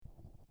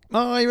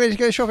Are you ready to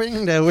go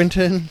shopping, Dale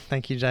Winton?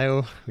 Thank you,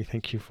 Dale. We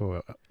thank you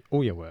for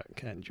all your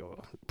work and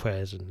your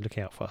prayers and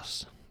looking out for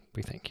us.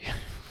 We thank you.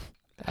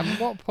 At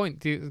what point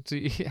do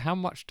you, how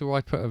much do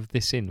I put of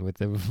this in with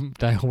the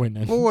Dale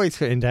Winton? Always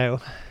fitting,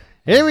 Dale.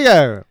 Here we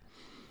go.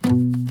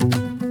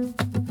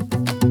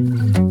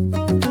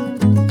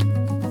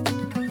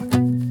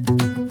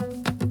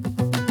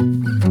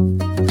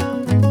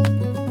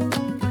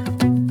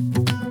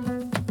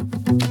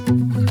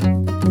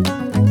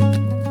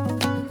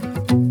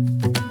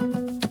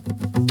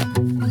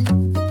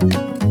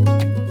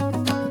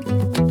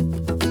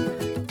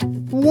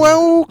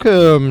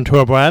 Welcome to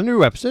a brand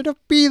new episode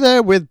of Be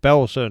There with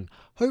Belson.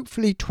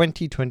 Hopefully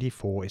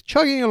 2024 is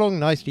chugging along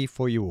nicely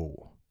for you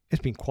all.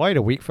 It's been quite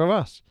a week for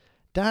us.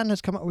 Dan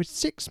has come up with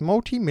 6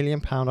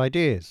 multi-million-pound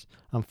ideas.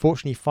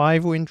 Unfortunately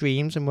 5 were in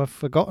dreams and were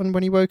forgotten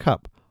when he woke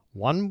up.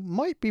 1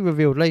 might be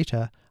revealed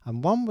later,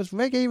 and 1 was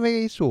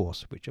reggae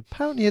sauce, which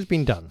apparently has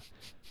been done.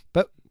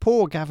 But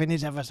poor Gavin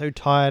is ever so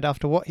tired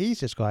after what he's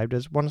described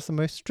as one of the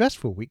most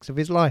stressful weeks of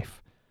his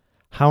life.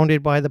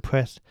 Hounded by the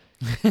press,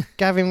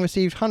 Gavin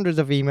received hundreds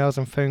of emails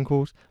and phone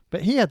calls,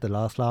 but he had the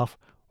last laugh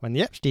when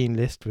the Epstein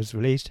list was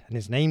released and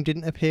his name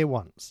didn't appear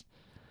once.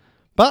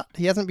 But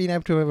he hasn't been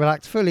able to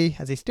relax fully,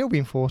 as he's still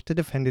been forced to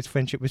defend his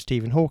friendship with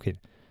Stephen Hawking.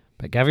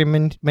 But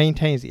Gavin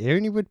maintains that he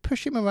only would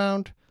push him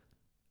around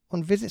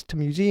on visits to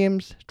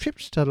museums,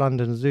 trips to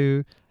London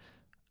Zoo,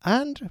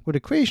 and would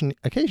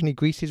occasionally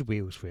grease his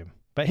wheels for him.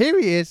 But here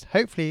he is,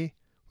 hopefully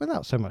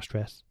without so much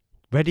stress,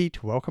 ready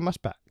to welcome us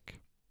back.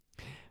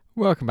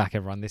 Welcome back,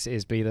 everyone. This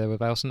is Be There with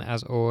Belson.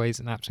 As always,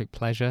 an absolute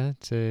pleasure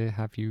to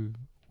have you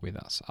with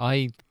us.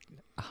 I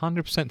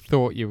 100%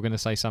 thought you were going to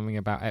say something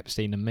about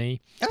Epstein and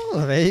me.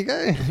 Oh, there you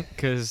go.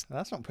 Because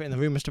that's not putting the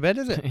rumours to bed,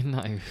 is it?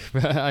 No,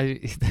 but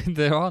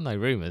there are no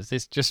rumours.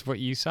 It's just what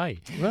you say.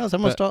 Well,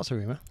 someone starts a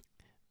rumour.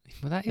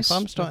 Well, that is if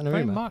I'm starting a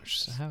rumour,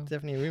 much it's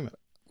definitely a rumour.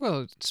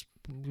 Well, it's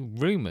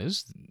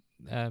rumours.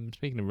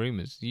 Speaking of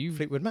rumours,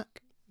 Fleetwood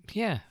Mac.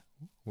 Yeah,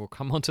 we'll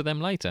come on to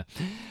them later.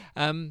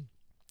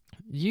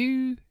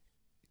 You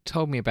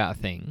told me about a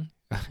thing.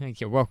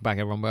 Yeah, welcome back,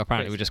 everyone. Well,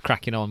 apparently we're just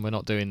cracking on. We're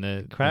not doing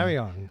the carry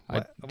on.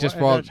 Just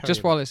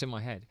while it's in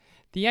my head,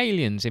 the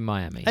aliens in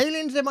Miami.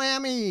 Aliens in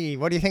Miami.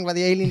 What do you think about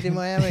the aliens in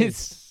Miami?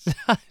 It's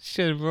such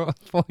a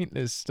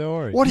pointless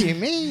story. What do you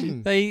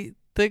mean?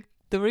 The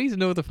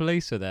reason all the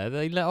police are there,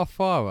 they let off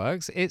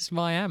fireworks. It's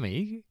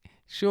Miami.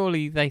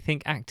 Surely they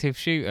think active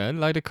shooter,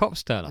 load of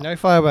cops turn up. No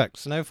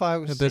fireworks. No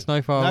fireworks. There's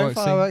no fireworks.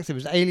 No fireworks. It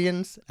was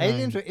aliens.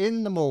 Aliens were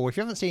in the mall. If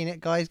you haven't seen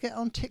it, guys, get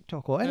on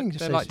TikTok or anything.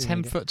 They're like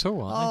 10 foot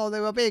tall, aren't they? Oh, they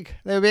were big.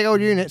 They were big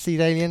old units, these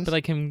aliens. But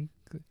they can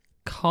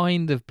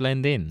kind of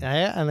blend in.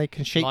 Yeah, and they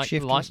can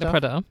shape-shift like the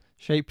Predator.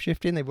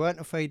 Shape-shifting. They weren't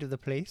afraid of the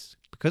police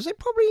because they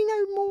probably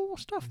know more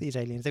stuff, these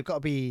aliens. They've got to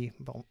be...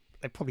 Well,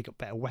 they've probably got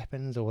better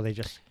weapons, or they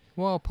just...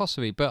 Well,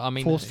 possibly, but I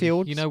mean, force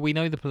fields. You know, we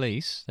know the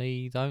police.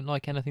 They don't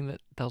like anything that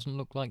doesn't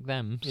look like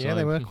them. So. Yeah,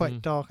 they were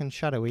quite dark and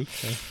shadowy.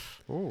 So.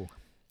 Oh.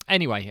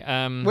 Anyway,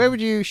 where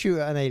would you shoot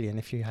at an alien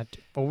if you had to,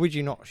 or would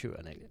you not shoot at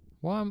an alien?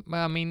 Well,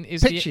 I mean,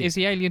 is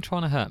the alien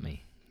trying to hurt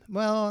me?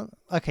 Well,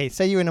 okay.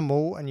 Say you're in a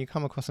mall and you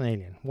come across an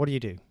alien. What do you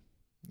do?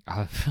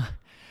 I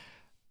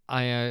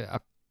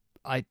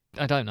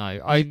don't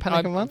know.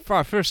 Panic and run?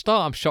 For a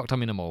start, I'm shocked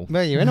I'm in a mall.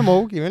 Well, you're in a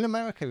mall. You're in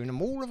America. You're in a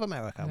mall of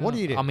America. What do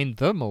you do? I'm in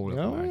the mall of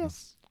America.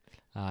 Yes.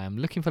 I'm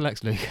looking for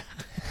Lex Luger.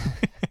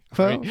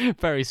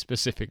 Very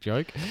specific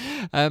joke.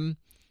 I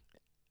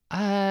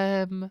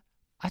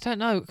don't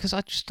know, because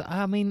I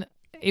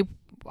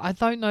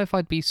don't know if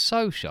I'd be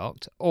so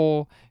shocked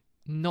or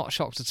not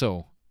shocked at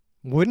all.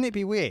 Wouldn't it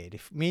be weird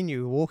if me and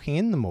you were walking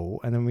in the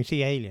mall and then we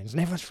see aliens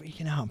and everyone's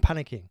freaking out and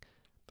panicking?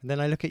 But then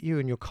I look at you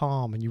and you're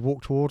calm and you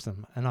walk towards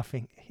them and I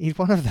think, he's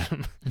one of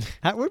them.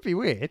 That would be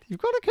weird.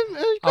 You've got to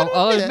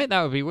I'll admit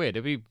that would be weird.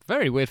 It'd be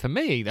very weird for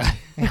me, though.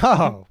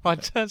 Oh.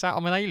 It turns out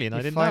I'm an alien.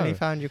 I didn't know. You finally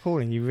found your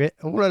calling.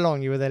 All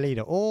along you were their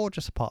leader or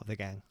just a part of the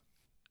gang.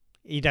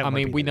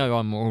 We know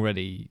I've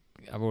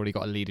already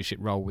got a leadership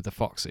role with the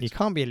Foxes. You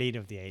can't be a leader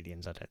of the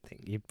aliens, I don't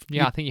think.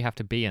 I think you have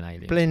to be an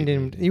alien. Blend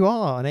in. You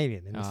are an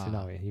alien in this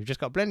scenario. You've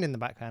just got to blend in the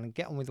background and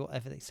get on with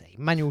whatever they say.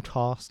 Manual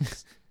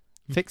tasks.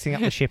 Fixing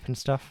up the ship and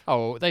stuff.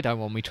 Oh, they don't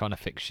want me trying to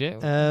fix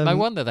shit. No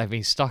wonder they've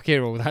been stuck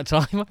here all that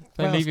time.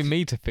 They're leaving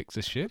me to fix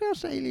the ship. What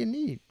else does alien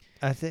need?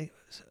 I think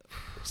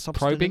some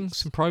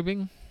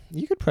probing.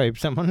 You could probe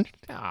someone.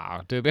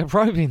 Do a bit of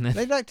probing then.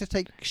 They like to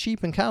take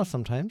sheep and cows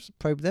sometimes.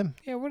 Probe them.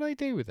 Yeah, what do they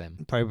do with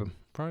them? Probe them.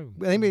 Probe.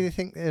 Maybe they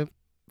think they're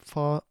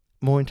far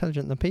more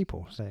intelligent than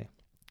people. So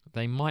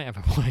they might have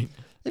a point.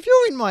 If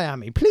you're in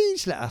Miami,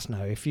 please let us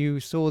know if you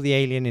saw the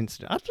alien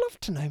incident. I'd love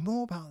to know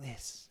more about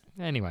this.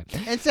 Anyway.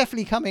 It's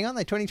definitely coming, aren't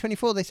they?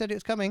 2024, they said it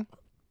was coming.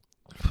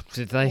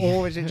 Did they?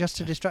 Or is it just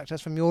to distract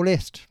us from your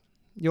list?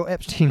 Your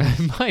Epstein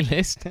list? My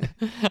list?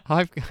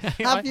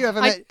 Have you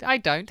ever met... I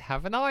don't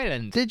have an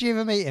island. Did you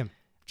ever meet him?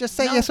 Just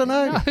say yes or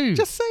no. No.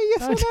 Just say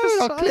yes or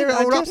no. I'll clear it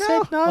all up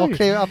now. No. I'll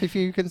clear it up if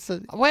you can...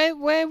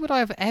 Where would I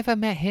have ever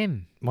met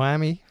him?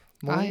 Miami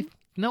Mall? I've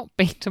not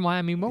been to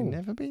Miami Mall. You've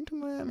never been to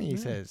Miami, he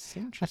says.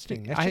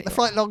 Interesting. Let's check the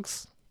flight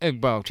logs.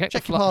 Well, check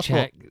Check the your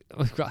passport.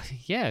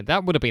 Yeah,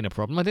 that would have been a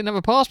problem. I didn't have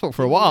a passport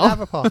for a You while. didn't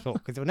have a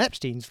passport because when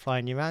Epstein's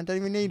flying you around, don't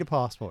even need a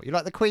passport. You're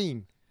like the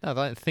Queen. No,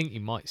 I think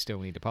you might still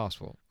need a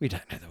passport. We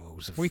don't know the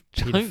rules of We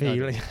don't know the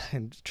paedophilia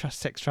and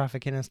sex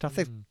trafficking and stuff.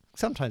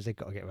 Sometimes they've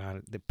got to get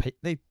around it.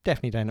 They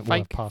definitely don't all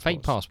have passports.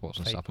 Fake passports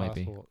and Fake stuff,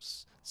 maybe.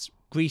 passports.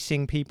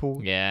 Greasing people.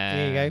 Yeah.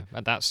 There you go.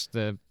 And that's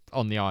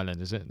on the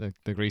island, is it?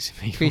 The greasy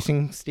people.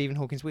 Greasing Stephen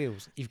Hawking's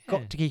wheels. You've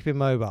got Yeah. to keep him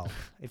mobile.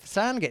 If the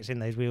sand gets in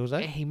those wheels, though,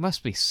 He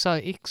must be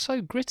so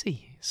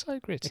gritty. So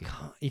gritty.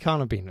 he can't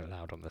have been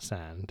allowed on the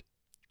sand.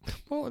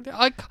 Well,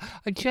 I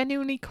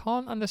genuinely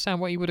can't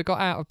understand what he would have got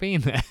out of being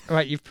there.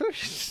 Right, you've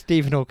pushed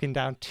Stephen Hawking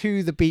down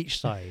to the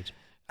beach side,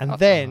 and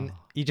then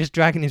you're just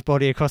dragging his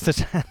body across the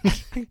sand.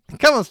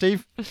 Come on,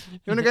 Steve. You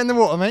want to go in the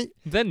water, mate?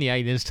 Then the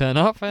aliens turn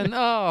up, and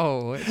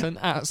it's an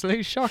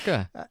absolute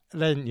shocker.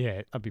 Then,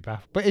 yeah, I'd be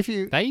baffled. But if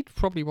you... They'd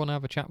probably want to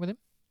have a chat with him.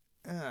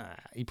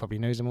 he probably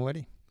knows them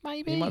already.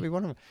 Maybe. He might be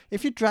one of them.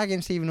 If you're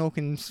dragging Stephen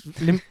Hawking's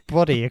limp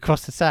body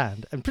across the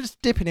sand and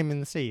just dipping him in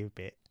the sea a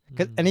bit,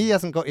 and he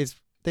hasn't got his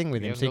thing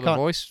with him, so you got can't...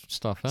 the voice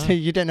stuff, huh? So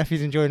you don't know if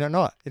he's enjoying it or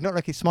not. It's not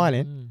like he's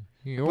smiling.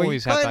 You Well, he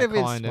always have kind that of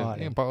is kind of...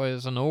 smiling. Yeah, but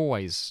there's an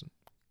always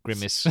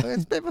grimace. So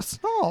it's a bit of a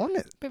snarl, isn't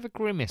it? Bit of a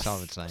grimace, I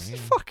would say. It's a yeah.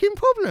 fucking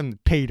problem,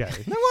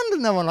 pedo. No wonder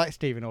no one likes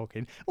Stephen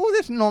Hawking. All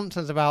this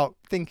nonsense about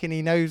thinking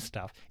he knows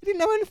stuff. He didn't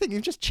know anything. He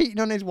was just cheating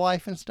on his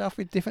wife and stuff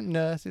with different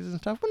nurses and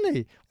stuff, wasn't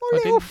he? What a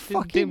little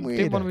fucking weirdo.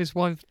 Didn't one of his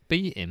wives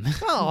beat him?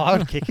 Oh,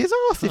 I'd kick his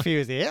ass if he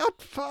was here.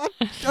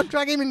 I'd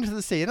drag him into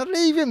the sea and I'd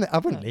leave him there. I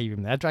wouldn't leave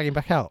him there. I'd drag him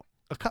back out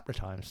a couple of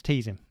times,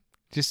 tease him.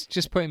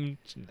 Just put him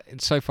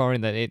so far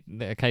in that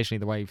occasionally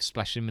the wave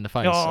splashes him in the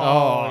face.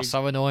 Oh,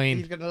 So annoying.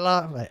 He's going to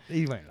laugh at it.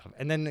 He won't laugh.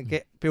 And then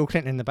get Bill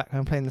Clinton in the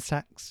background playing the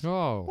sax.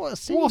 Oh, What a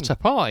scene. what a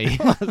party.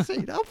 What a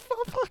scene. Oh,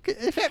 fuck it.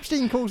 If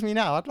Epstein calls me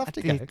now, I'd love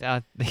to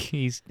go.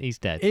 He's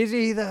dead. Is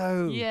he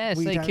though? Yes,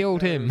 We they don't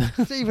killed know. him.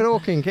 Stephen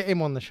Hawking, get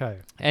him on the show.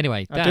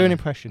 Anyway, I'll do an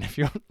impression if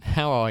you want.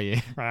 how are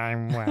you?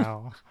 I'm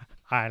well.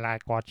 I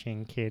like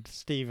watching kids.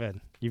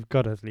 Stephen, you've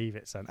got to leave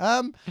it, son.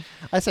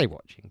 I say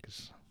watching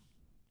because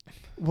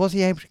was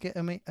he able to get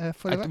a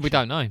full erection? We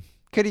don't know.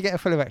 Could he get a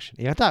full erection?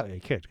 Yeah, I doubt he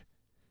could.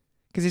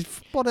 Because his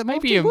body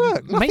Maybe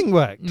worked. Nothing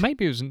worked.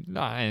 Maybe it was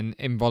an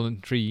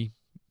involuntary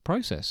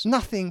process.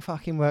 Nothing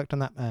fucking worked on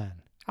that man.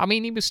 I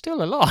mean, he was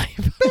still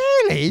alive.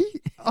 Really?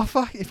 Oh,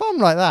 fuck. If I'm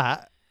like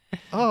that,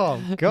 oh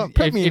god,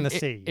 put me in the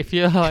sea. If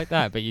you're like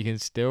that, but you can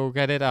still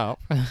get it up,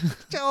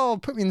 Oh,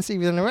 put me in the sea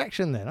with an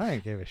erection then. I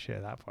don't give a shit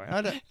at that point.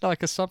 I don't. like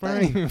a Don't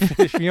submarine. even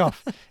finish me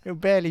off. It'll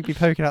barely be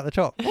poking out the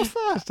top. What's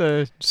that? Just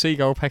a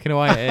seagull pecking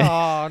away at it.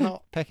 Oh,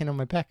 not pecking on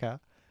my pecker.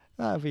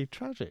 That would be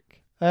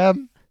tragic.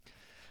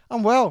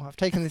 I'm well. I've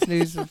taken this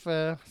news of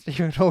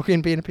Stephen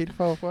Hawking being a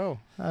paedophile well.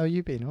 How have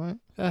you been, all right?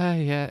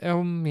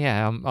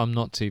 Yeah, I'm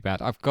not too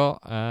bad. I've got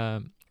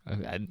a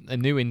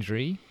new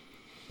injury,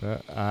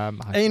 but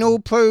Anal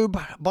probe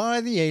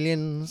by the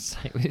aliens.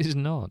 it is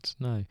not.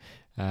 No,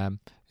 an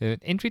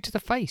injury to the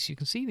face. You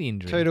can see the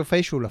injury. Total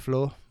facial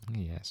floor.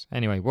 Yes.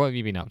 Anyway, what have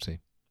you been up to?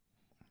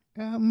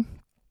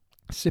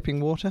 Sipping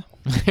water.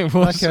 It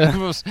was, Like it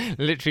was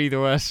literally the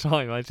worst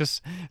time. I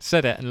just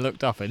said it and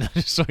looked up and I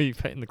just saw you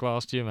putting the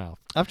glass to your mouth.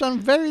 I've done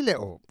very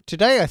little.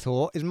 Today I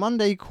thought, is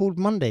Monday called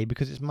Monday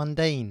because it's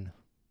mundane?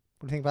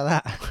 What do you think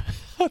about that?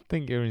 I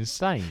think you're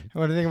insane.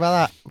 What do you think about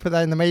that? Put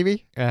that in the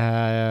maybe.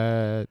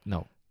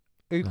 No.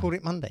 Who called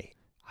it Monday?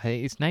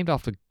 It's named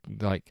after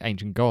like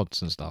ancient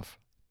gods and stuff.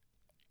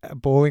 A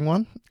boring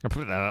one.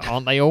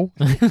 Aren't they all?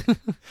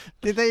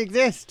 Did they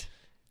exist?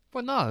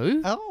 Well,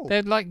 no. Oh,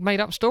 They're like made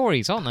up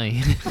stories, aren't they?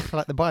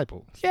 like the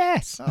Bible.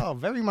 Yes. Oh,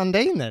 very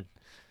mundane then.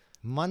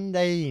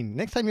 Mundane.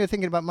 Next time you're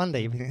thinking about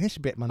Monday, you're thinking, this is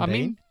a bit mundane.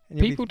 mean, And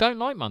you'll be- People don't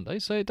like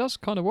Mondays, so it does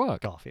kind of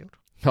work. Garfield.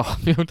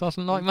 Garfield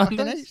doesn't like He fucking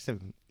Mondays. hates them.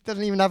 He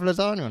doesn't even have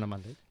lasagna on a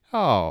Monday.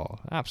 Oh,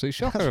 absolute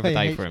shocker That's of why a he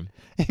day hates for him.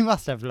 He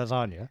must have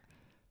lasagna.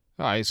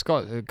 Oh, it's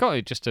got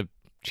it just to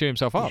cheer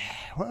himself up. Yeah,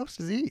 what else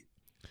does he eat?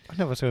 I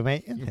never saw him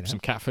eat anything Some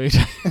else. cat food.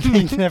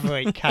 He never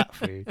ate cat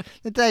food.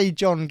 The day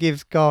John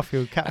gives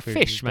Garfield cat A food.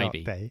 fish, is a dark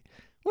maybe. Day.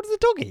 What does the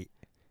dog eat?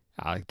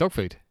 Dog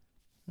food.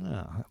 Oh,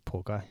 that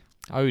poor guy.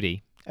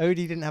 Odie. Odie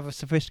didn't have a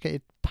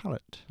sophisticated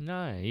palate.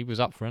 No, he was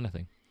up for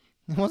anything.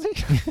 Was he?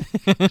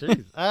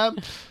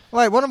 Jeez.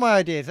 Right, one of my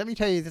ideas. Let me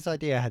tell you this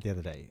idea I had the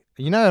other day.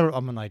 You know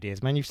I'm an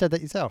ideas man. You've said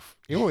that yourself.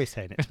 You're always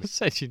saying it. I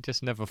said you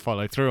just never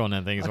follow through on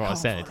anything, is what I can't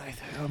said. follow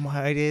through on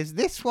my ideas.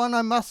 This one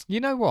I must. You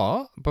know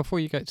what? Before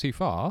you get too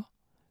far,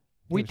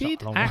 we It was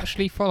did a long one.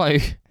 actually follow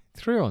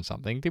through on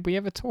something. Did we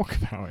ever talk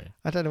about it?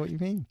 I don't know what you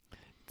mean.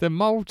 The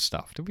mould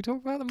stuff. Did we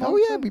talk about the mould? Oh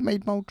yeah, stuff? we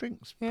made mold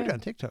drinks. Put Yeah. it on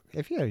TikTok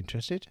if you're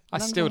interested. I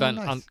None of still them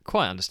don't are nice.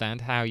 quite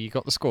understand how you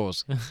got the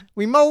scores.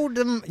 We mould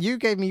them. You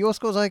gave me your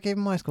scores. I gave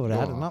my scores. I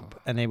added them Oh.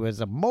 up, and it was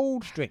a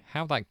mold drink.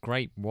 How that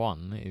grape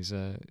won is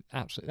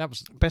absolutely. That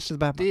was Best of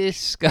the bad.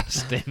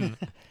 disgusting.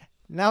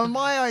 Now,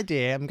 my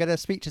idea. I'm going to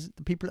speak to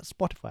the people at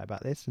Spotify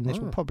about this, and this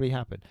will Oh. probably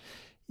happen.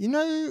 You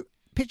know,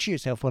 picture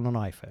yourself on an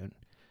iPhone.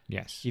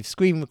 Yes. You've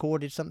screen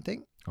recorded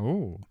something.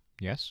 Oh,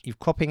 yes. You're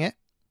cropping it.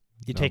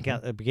 You take Okay.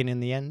 out the beginning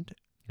and the end.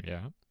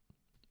 Yeah.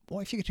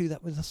 What if you could do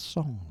that with a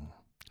song?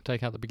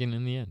 Take out the beginning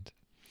and the end.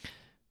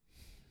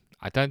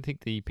 I don't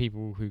think the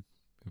people who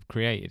have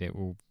created it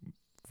will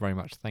very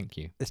much thank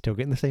you. They're still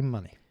getting the same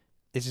money.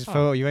 This is Oh.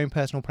 for your own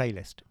personal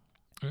playlist.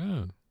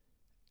 Oh.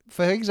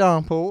 For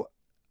example,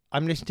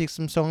 I'm listening to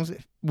some songs.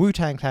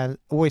 Wu-Tang Clan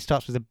always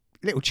starts with a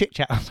little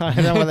chit-chat. I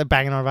don't know what they're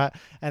banging on about.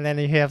 And then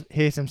you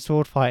hear some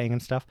sword fighting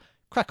and stuff.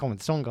 Crack on with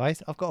the song,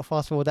 guys. I've got to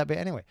fast forward that bit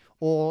anyway.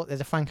 Or there's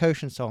a Frank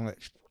Ocean song that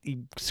he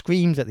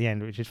screams at the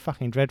end, which is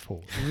fucking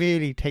dreadful. It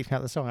really takes me out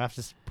of the song. I have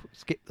to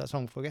skip that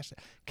song before I get to it.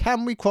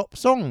 Can we crop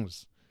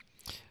songs?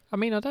 I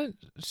mean, I don't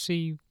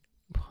see.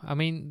 I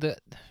mean,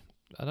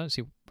 I don't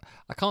see.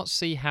 I can't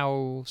see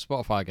how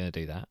Spotify are going to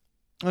do that.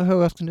 Oh,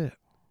 who else can do it?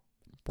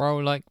 Bro,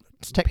 like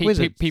It's tech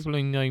wizards. people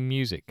who know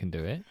music can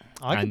do it.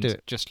 I can do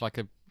it. Just like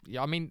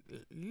I mean,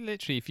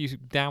 literally, if you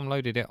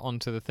downloaded it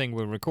onto the thing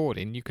we're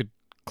recording, you could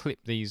clip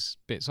these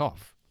bits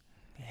off.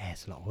 Yeah,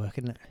 it's a lot of work,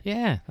 isn't it?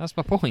 Yeah, that's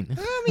my point.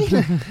 I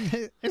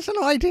mean, it's an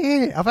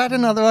idea. I've had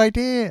another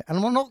idea, and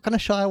I'm not going to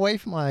shy away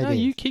from my No,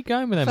 ideas. you keep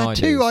going with them I've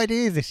had ideas. 2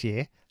 ideas this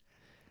year.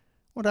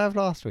 What did I have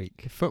last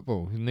week?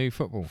 Football, new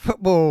football.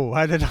 Football.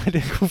 I had an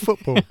idea called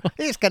football.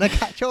 It's going to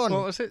catch on.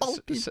 What was it?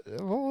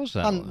 Bolty. What was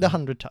that? The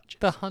 100 touches.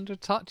 The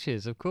 100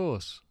 touches, of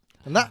course.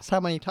 And that's how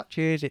many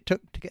touches it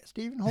took to get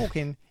Stephen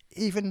Hawking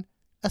even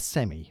a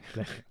semi.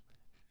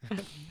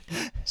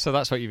 So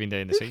that's what you've been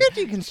doing this It's week. good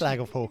you can slag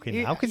off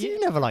Hawking now, because Yeah. you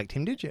never liked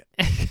him, did you?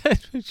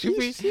 Should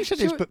we? You said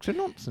his books are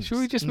nonsense. should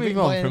we just And move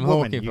written on by a from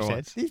woman, Hawking you for said.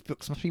 once? These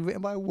books must be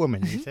written by a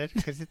woman, you said,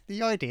 because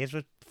the ideas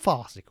were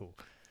farcical.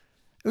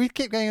 We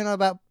keep going on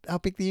about how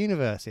big the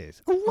universe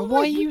is. Well, why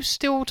are you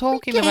still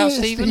talking We about get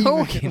it, Stephen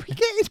Hawking? We get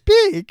it's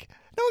big.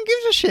 No one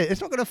gives a shit. It's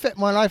not going to affect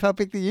my life how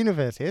big the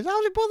universe is. How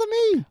does it bother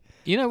me?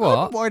 You know I'm what?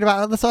 not worried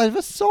about the size of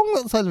a song,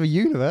 not the size of a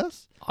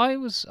universe. I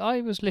was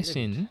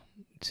listening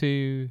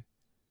to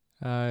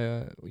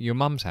your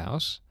mum's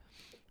house,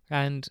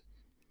 and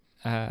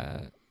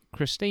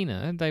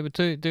Christina. They were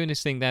doing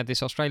this thing. They had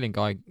this Australian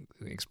guy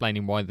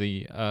explaining why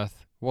the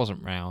Earth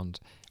wasn't round;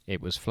 it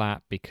was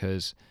flat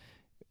because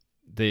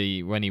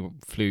when he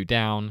flew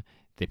down,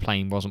 the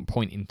plane wasn't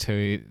pointing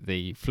to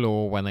the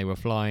floor when they were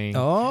flying.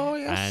 Oh,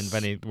 yes. And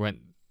when it went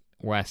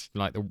west,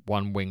 like the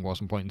one wing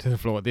wasn't pointing to the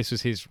floor. This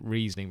was his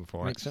reasoning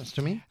for it. Makes sense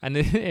to me. And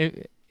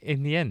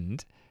in the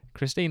end,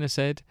 Christina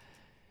said,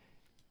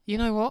 "You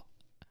know what?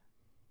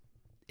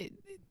 It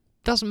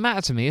doesn't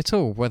matter to me at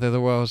all whether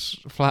the world's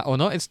flat or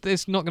not.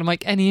 It's not going to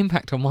make any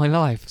impact on my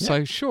life. Yeah.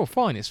 So sure,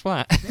 fine, it's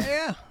flat."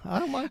 Yeah, I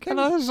don't mind. And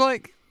I was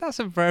like, "That's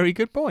a very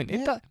good point."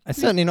 Yeah. It's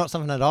certainly not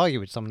something I'd argue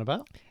with someone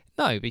about.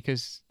 No,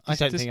 because I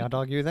don't there's- think I'd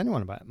argue with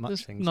anyone about much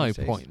there's things. no these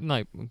days. point.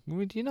 No,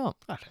 would you not?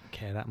 I don't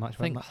care that much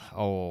I think.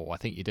 about I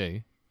think you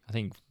do. I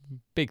think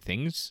big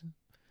things.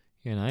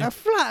 You know, a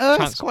flat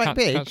Earth's quite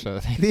big. transfer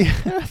thing.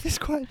 The Earth is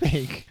quite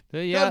big. How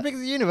Yeah, big is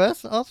the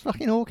universe? Ask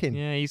fucking Hawking.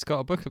 yeah, he's got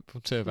a book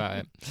or two about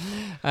it.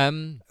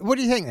 What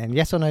do you think then?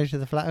 Yes or no to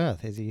the flat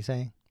Earth? Is he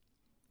saying?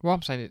 Well,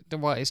 I'm saying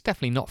it's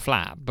definitely not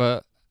flat,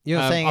 but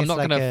You're saying I'm it's not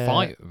like going to a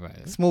fight about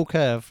it. small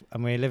curve,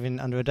 and we're living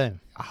under a dome.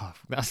 Oh,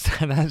 that's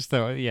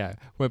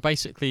we're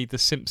basically the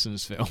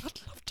Simpsons film.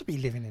 I'd love to be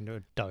living under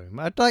a dome.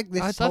 I'd like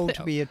this I whole think-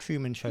 to be a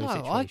Truman Show No,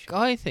 situation.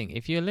 I think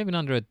if you're living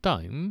under a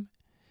dome,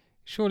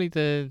 surely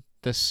the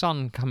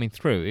sun coming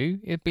through,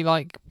 it'd be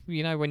like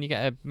when you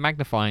get a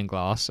magnifying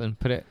glass and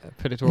put it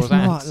It's towards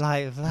not ants.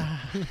 like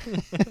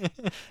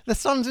that. The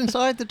sun's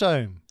inside the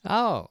dome.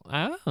 Oh,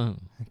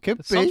 It could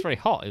the be. sun's very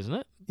hot, isn't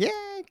it? Yeah,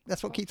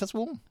 that's what keeps us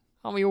warm.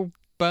 Aren't we all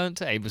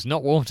burnt? It was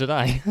not warm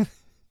today.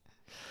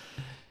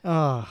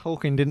 Oh,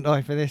 Hawking didn't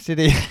die for this, did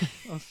he?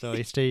 I'm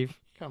sorry, Steve.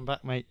 Come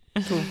back, mate.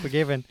 It's all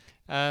forgiven.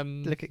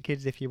 Look at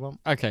kids if you want.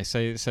 Okay, so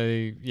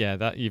yeah,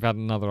 that you've had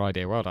another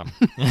idea. Well done.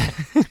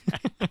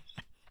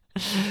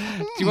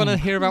 Do you want to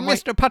hear about my?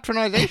 Mr.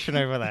 Patronisation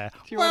over there?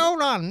 you Well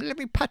done. Let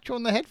me pat you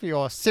on the head for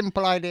your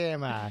simple idea,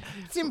 man.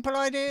 Simple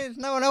ideas.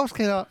 No one else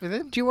came up with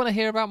it. Do you want to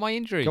hear about my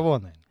injury? Go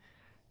on then.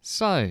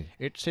 So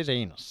It's his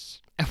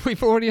anus.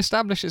 we've already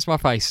established it's my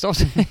face. Stop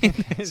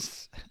saying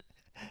this.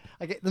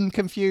 I get them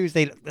confused.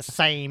 They look the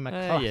same. A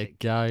There you classic.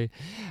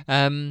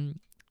 go.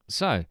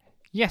 So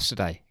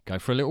yesterday, go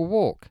for a little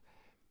walk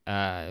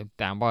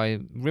down by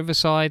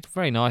Riverside.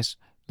 Very nice.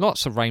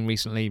 Lots of rain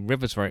recently.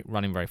 River's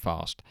running very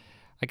fast.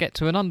 I get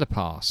to an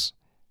underpass.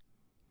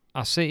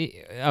 I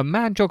see a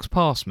man jogs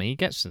past me. He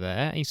gets to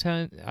there.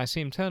 I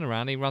see him turn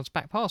around. He runs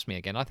back past me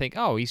again. I think,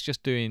 oh, he's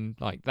just doing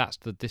that's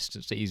the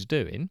distance that he's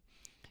doing.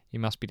 He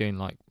must be doing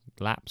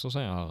laps or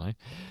something. I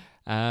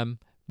don't know.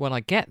 When I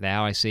get there,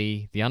 I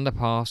see the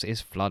underpass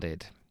is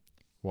flooded.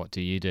 What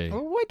do you do?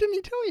 Well, why didn't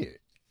he tell you?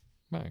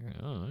 Well, I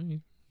don't know,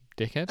 you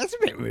dickhead. That's a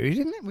bit rude,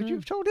 isn't it? Would you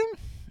have told him?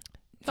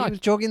 If No. he was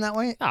jogging that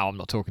way? No, I'm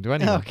not talking to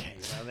anyone. Okay,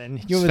 well then.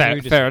 It's You're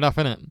fair enough,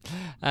 isn't it?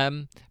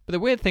 But the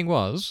weird thing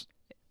was,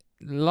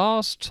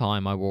 last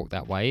time I walked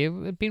that way, it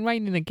had been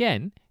raining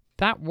again.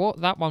 That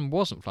one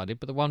wasn't flooded,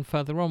 but the one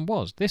further on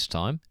was. This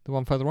time, the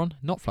one further on,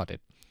 not flooded.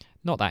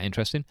 Not that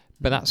interesting,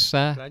 but that's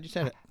Glad you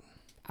said it.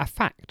 a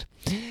fact.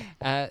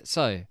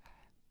 So,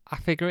 I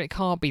figure it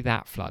can't be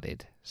that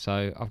flooded.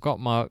 So I've got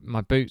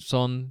my boots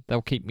on.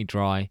 They'll keep me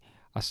dry.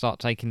 I start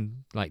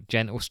taking like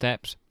gentle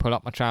steps, pull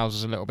up my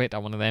trousers a little bit.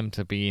 Don't want them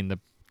to be in the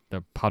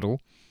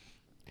puddle.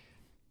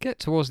 Get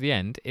towards the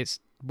end. It's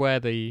where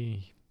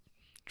the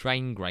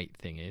drain grate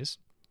thing is.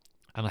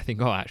 And I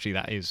think, oh, actually,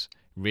 that is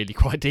really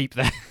quite deep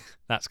there.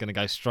 That's going to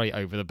go straight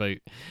over the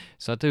boot.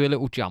 So I do a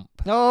little jump.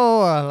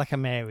 Oh, like a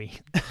Mary.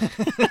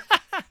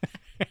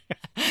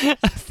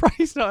 A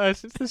phrase not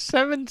us. It's the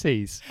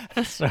 70s.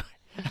 Sorry.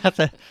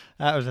 That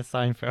was a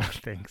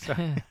Seinfeld thing.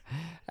 Sorry.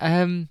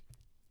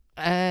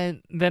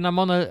 And then I'm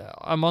on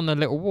a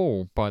little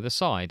wall by the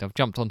side. I've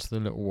jumped onto the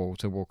little wall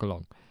to walk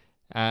along.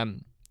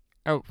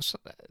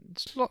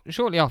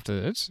 Shortly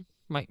afterwards,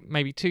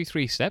 maybe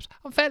 2-3 steps.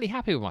 I'm fairly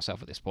happy with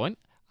myself at this point.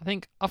 I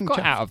think I've got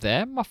out of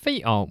there. My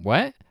feet aren't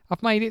wet.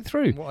 I've made it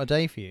through. What a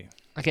day for you.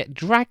 I get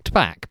dragged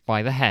back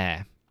by the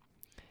hair.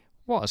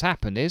 What has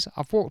happened is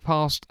I've walked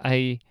past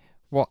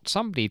what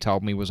somebody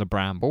told me was a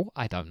bramble.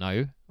 I don't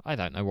know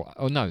what.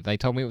 Oh no, they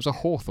told me it was a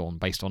hawthorn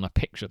based on a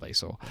picture they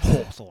saw.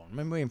 Hawthorn.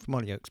 Remember him from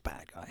Hollyoaks,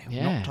 bad guy.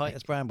 Yeah. Not tight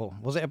as bramble.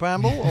 Was it a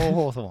bramble or a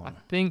hawthorn? I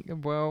think.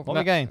 Well, what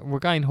are we going? We're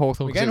going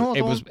hawthorn. We're going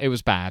hawthorn? It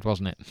was bad,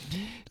 wasn't it?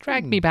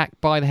 Dragged me back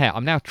by the hair.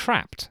 I'm now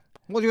trapped.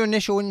 What was your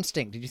initial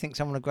instinct? Did you think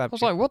someone had grabbed I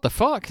was you? like, what the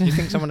fuck? Did you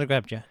think someone had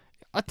grabbed you?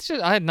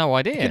 I had no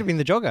idea. It could have been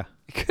the jogger.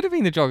 It could have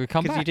been the jogger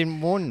come Because back. you didn't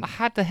warn. I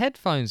had the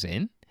headphones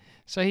in,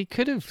 so he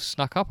could have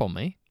snuck up on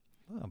me.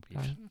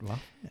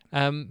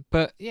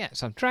 But yeah,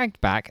 so I'm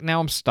dragged back. Now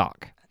I'm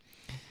stuck.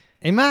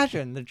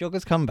 Imagine the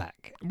jogger's come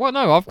back. Well,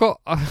 no, I've got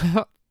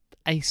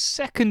a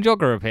second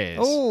jogger appears.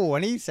 Oh,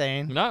 and he's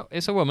saying, No,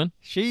 it's a woman.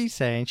 she's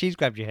saying, she's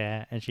grabbed your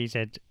hair and she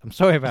said, I'm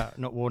sorry about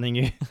not warning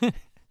you.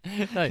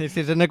 No, This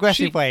is an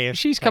aggressive way of...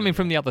 she's coming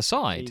from the other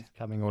side. She's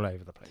coming all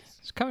over the place.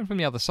 She's coming from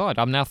the other side.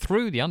 I'm now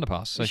through the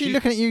underpass. So Is she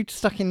looking at you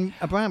stuck in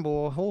a bramble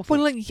or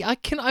hawthorn? Well, I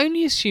can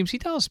only assume she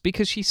does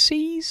because she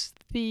sees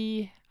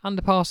the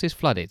underpass is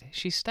flooded.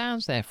 She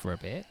stands there for a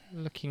bit,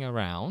 looking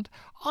around.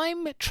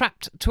 I'm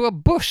trapped to a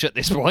bush at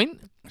this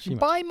point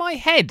by my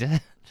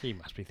head. She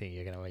must be thinking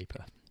you're going to rape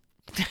her.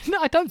 No,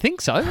 I don't think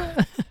so.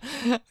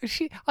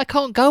 I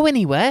can't go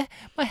anywhere.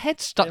 My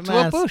head's stuck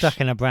to a bush. Stuck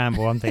in a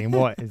bramble. I'm thinking,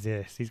 what is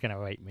this? He's going to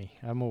rape me.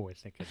 I'm always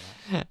thinking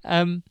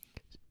that.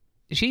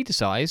 She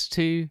decides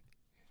to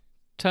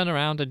turn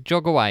around and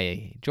jog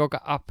away, jog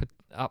up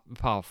the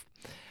path.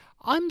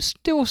 I'm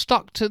still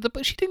stuck to the...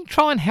 But she didn't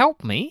try and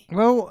help me.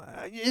 Well,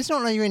 it's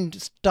not like you're in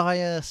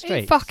dire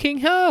straits. It fucking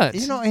hurts.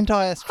 You're not in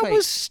dire straits. I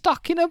was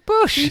stuck in a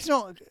bush. She's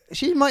not...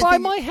 She might by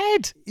think... my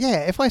head.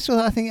 Yeah, if I saw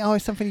that, I think, oh,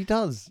 it's something he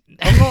does.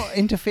 I'm not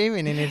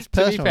interfering in his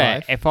personal To be fair,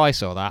 life. if I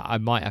saw that, I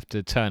might have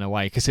to turn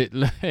away because it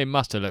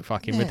must have looked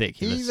fucking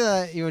ridiculous.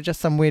 Either you're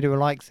just some weirdo who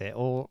likes it,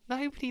 or...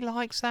 Nobody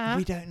likes that.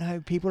 We don't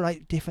know. People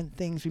like different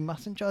things. We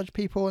mustn't judge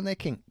people and their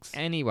kinks.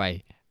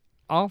 Anyway,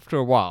 after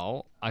a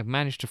while, I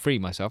managed to free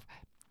myself.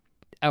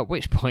 At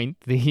which point,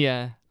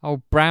 the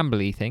old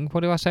brambly thing,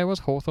 what do I say it was?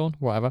 Hawthorn?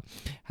 Whatever.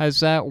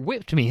 Has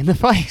whipped me in the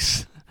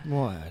face.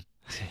 What?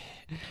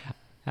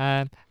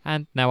 And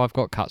now I've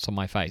got cuts on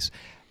my face.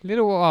 A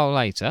little while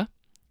later,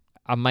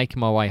 I'm making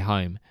my way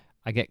home.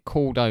 I get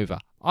called over.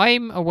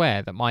 I'm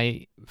aware that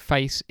my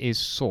face is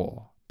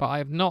sore, but I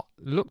have not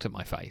looked at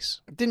my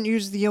face. Didn't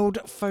use the old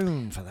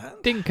phone for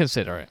that. Didn't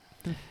consider it.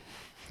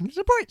 It's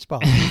a bright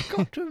spot. You've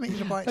got to admit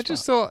it's a bright spot. I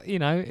just thought,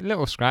 a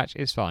little scratch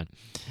is fine.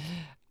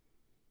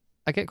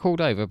 I get called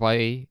over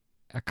by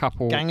a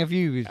couple. Gang of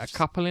yous. A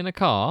couple in a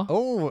car.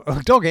 Oh,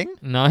 dogging?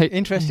 No.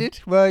 Interested?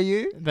 Were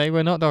you? They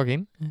were not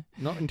dogging.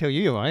 Not until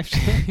you arrived.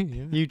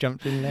 You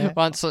jumped in there.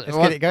 Once get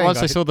it going, once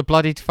they guys. saw the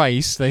bloodied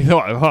face, they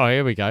thought, oh,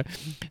 here we go.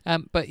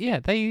 But yeah,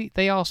 they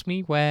asked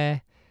me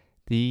where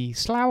the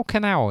Slough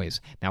Canal is.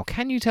 Now,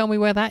 can you tell me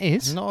where that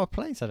is? Not a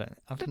place, I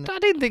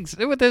didn't think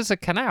so. Well, there's a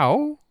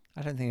canal.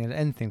 I don't think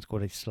anything's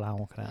called a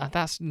Slough Canal.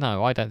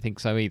 No, I don't think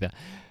so either.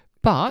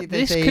 But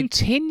They this say-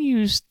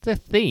 continues the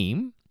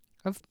theme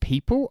of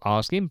people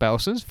asking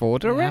Belsons for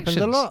It directions.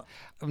 happens a lot.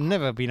 I've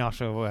never been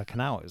after where a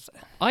canal is.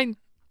 I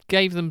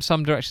gave them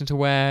some direction to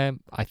where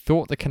I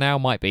thought the canal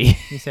might be.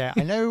 You say,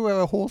 I know where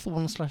a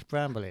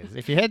hawthorn/bramble is.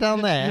 If you head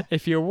down there,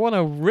 If you want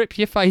to rip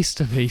your face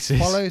to pieces.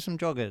 follow some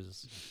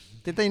joggers.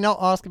 Did they not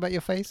ask about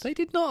your face? They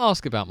did not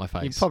ask about my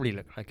face. You probably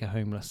look like a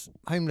homeless.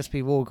 Homeless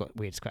people all got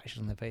weird scratches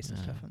on their face and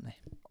stuff, haven't they?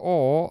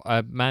 Or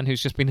a man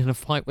who's just been in a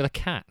fight with a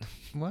cat.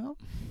 Well,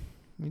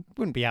 you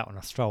wouldn't be out on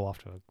a stroll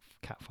after a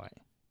cat fight.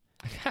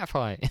 A cat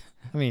fight.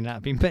 I mean,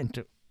 that'd be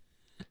mental.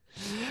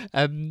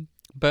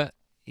 But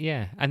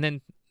yeah, and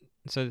then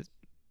so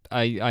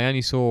I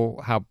only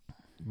saw how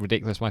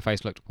ridiculous my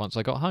face looked once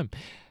I got home.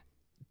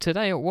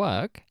 Today at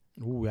work,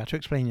 Ooh, you had to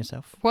explain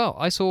yourself. well,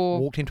 I saw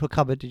Walked into a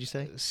cupboard, did you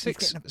say?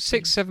 six,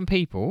 7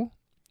 people.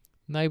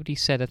 Nobody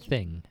said a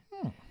thing.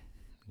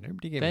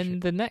 Nobody gave a Then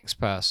shit. the next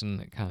person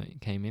that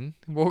came in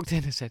walked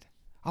in and said,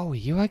 "Oh, are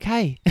you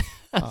okay?"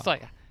 I was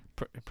like,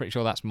 pretty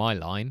sure that's my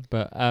line,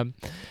 but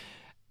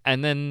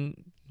and then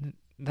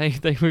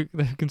they were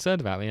concerned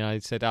about me, and I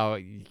said, "Oh,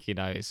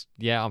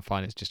 I'm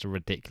fine. It's just a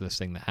ridiculous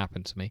thing that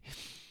happened to me."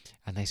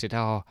 And they said,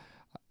 "Oh,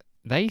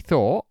 they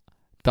thought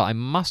that I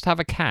must have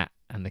a cat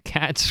and the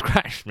cat had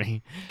scratched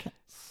me.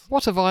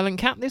 What a violent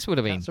cat this would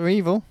have been. Cats are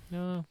evil.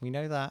 Oh, We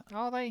know that.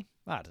 are they?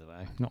 I don't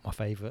know. Not my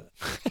favourite.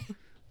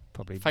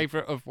 Probably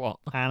Favourite of what?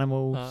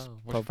 animals.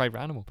 What's your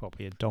favourite animal?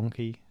 Probably a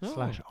donkey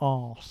Oh. /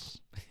 arse.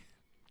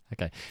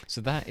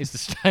 So that is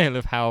the tale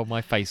of how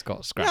my face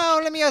got scratched.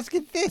 Now, let me ask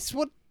you this.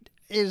 What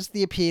is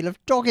the appeal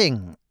of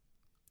dogging?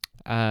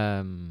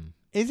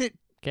 Is it...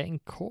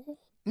 Getting caught?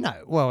 No,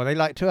 well, they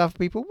like to have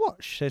people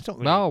watch. So it's not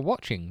really No,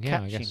 watching.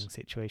 Yeah, I catching guess.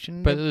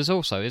 situation. But there's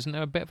also, isn't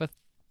there a bit of a?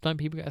 Don't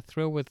people get a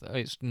thrill with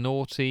it's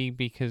naughty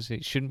because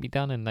it shouldn't be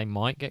done and they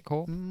might get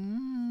caught?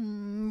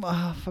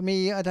 For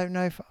me, I don't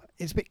know if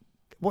it's a bit.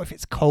 What if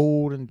it's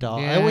cold and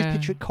dark? I always Yeah.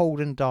 picture it cold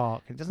and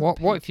dark. It doesn't.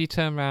 What if you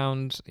turn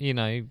around?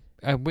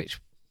 Which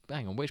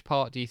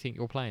part do you think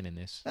you're playing in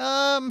this? For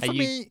Are you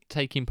me,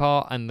 taking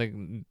part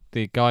and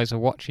the guys are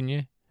watching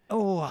you?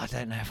 I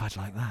don't know if I'd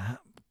like that.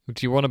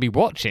 Do you want to be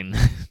watching?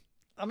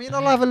 I mean,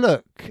 I'll have a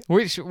look.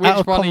 which Out one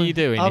of are common- you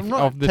doing I'm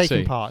not of the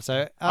taking two? part,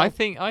 so I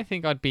think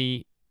I'd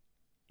be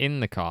in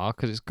the car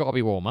because it's got to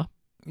be warmer.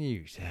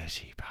 you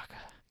dirty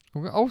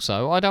bugger.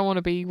 Also, I don't want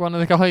to be one of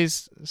the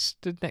guys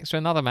stood next to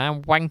another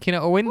man wanking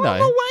at a window. Well, I'm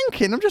not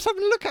wanking. I'm just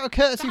having a look out of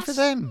courtesy for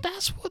them.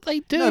 That's what they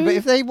do. No, but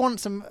if they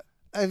want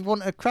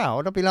want a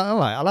crowd, I'll be like, all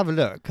right, I'll have a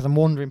look because I'm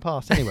wandering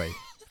past anyway.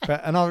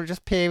 And I'll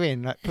just peer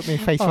in, like put my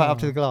face right up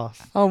to the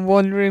glass. I'm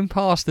wandering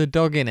past the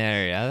dogging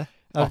area,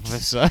 Oh,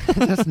 officer.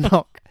 Just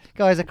knock.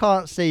 Guys, I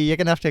can't see. You're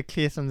going to have to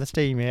clear some of the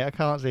steam here. I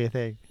can't see a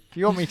thing. If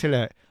you want me to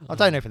look,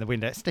 don't open the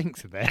window. It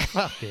stinks in there.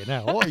 Fucking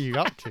hell. What are you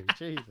up to?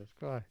 Jesus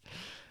Christ.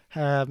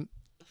 And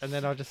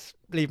then I'll just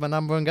leave my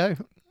number and go.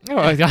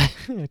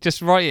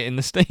 Just write it in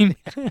the steam.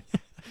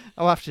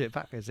 I'll have to do it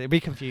backwards. It'll be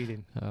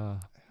confusing. Oh.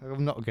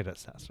 I'm not good at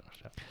that sort of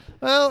stuff.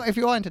 Well, if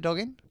you are into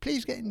dogging,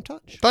 please get in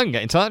touch. Don't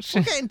get in touch.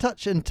 Well, get in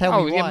touch and tell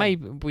Oh, me yeah, why.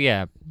 maybe.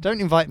 Yeah,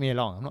 Don't invite me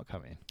along. I'm not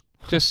coming.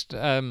 just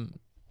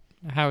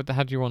how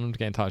do you want them to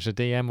get in touch? A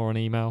DM or an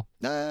email?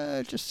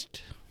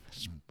 Just...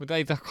 Well,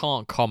 they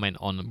can't comment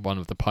on one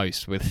of the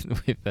posts with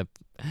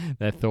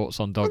their thoughts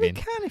on Well, they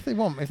dogging. can if they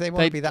want. If they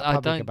want to be that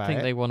public I don't about think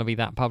it. they want to be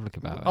that public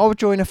about it. I'll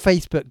join a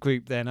Facebook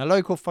group then, a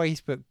local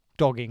Facebook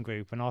dogging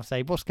group, and I'll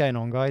say, "What's going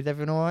on, guys?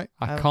 Everyone all right?"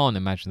 I can't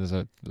imagine there's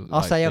a.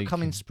 I'll say I'll they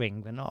come in can-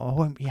 spring, but I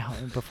won't be out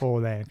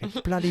before then. It's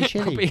bloody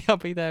chilly. I'll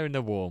be there in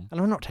the warm. And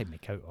I'm not taking my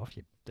coat off,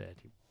 you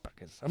dirty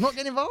buggers. I'm not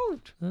getting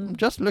involved. I'm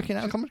just looking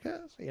at a common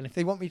courtesy. And if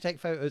they want me to take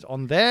photos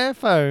on their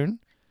phone,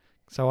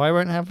 so I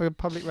won't have a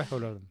public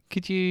record of them.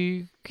 Could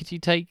you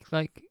take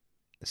like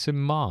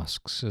some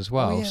masks as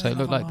well, yeah, so I it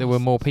looked love like there were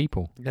masks. more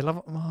people, They love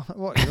it.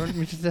 What? You want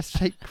me to just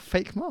take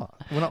fake mark?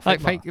 Well, not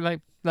like fake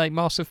fake, like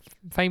masks of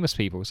famous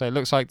people, so it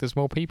looks like there's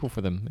more people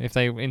for them if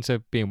they're into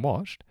being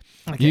watched.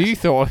 mark. You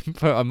thought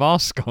put a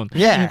mask on,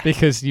 Yeah.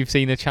 because you've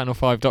seen a Channel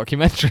 5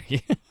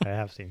 documentary. I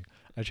have seen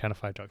a Channel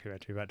 5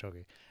 documentary about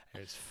dogging.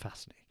 It's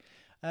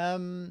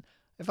fascinating.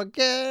 If I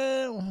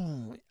get...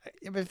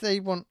 if they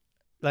want,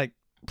 like,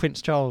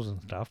 Prince Charles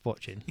and stuff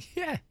watching,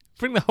 Yeah,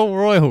 bring the whole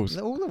royals.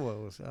 all the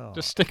worlds. Oh,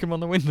 Just stick them on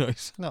the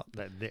windows. not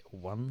the little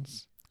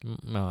ones.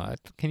 No,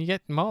 can you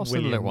get masks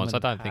of the little ones? I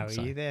and don't think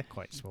Harry, so. they're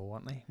quite small,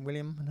 aren't they?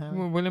 William and Harry.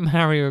 Well, William and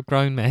Harry are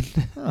grown men.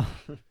 Oh.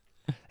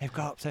 They've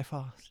got up so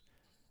fast.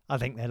 I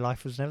think their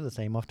life was never the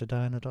same after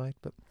Diana died,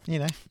 but, you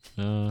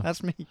know,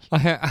 that's me.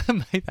 I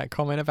made that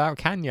comment about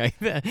Kanye.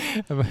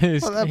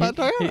 What, about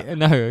Diana?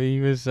 No, he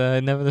was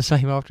never the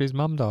same after his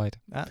mum died.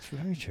 That's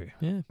very true.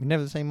 Yeah. We're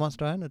never the same once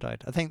Diana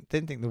died.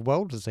 Didn't think the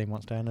world was the same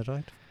once Diana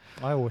died.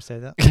 I always say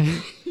that.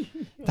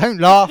 Don't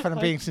laugh when I'm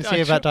being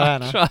sincere about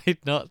Diana. I tried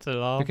not to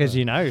laugh. Because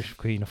you know she's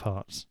Queen of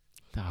Hearts.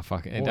 Oh,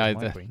 fuck it. Always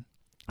my queen.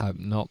 I'm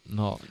not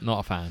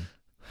a fan.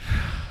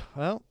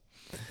 Well,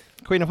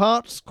 Queen of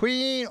Hearts,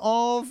 Queen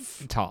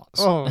of... Tarts.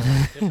 Oh,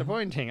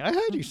 disappointing. I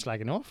heard you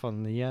slagging off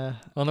on the...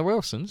 On the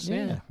Wilsons?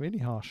 yeah, really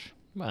harsh.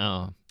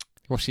 Well,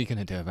 what's she going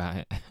to do about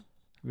it?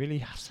 Really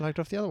slagged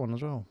off the other one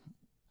as well.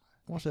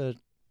 What's her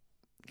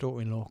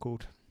daughter-in-law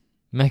called?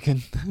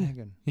 Megan.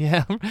 Megan.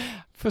 Yeah.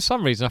 For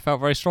some reason, I felt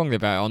very strongly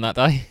about it on that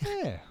day.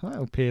 Yeah,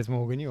 well, Piers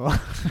Morgan, you are.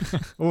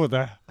 Or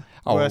the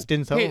worst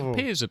insult of all.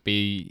 Piers would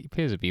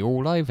be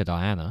all over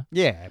Diana.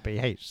 Yeah, but he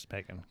hates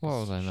Megan.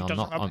 Well, then she I'm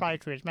doesn't not. reply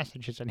to his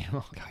messages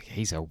anymore. God,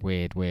 he's a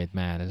weird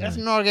man, isn't Let's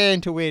he? not get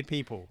into weird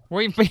people.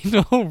 We've been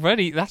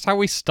already. That's how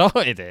we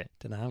started it.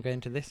 Don't know how I'm going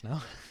to this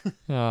now.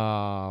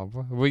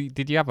 Oh,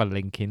 did you have a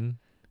link in?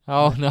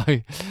 Oh no.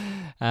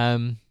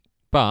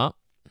 But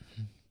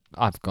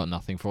I've got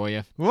nothing for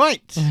you.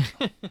 Right.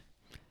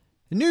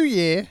 New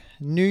year,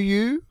 new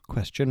you,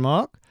 question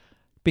mark.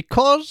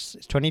 Because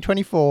it's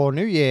 2024,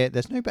 new year,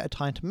 there's no better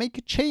time to make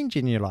a change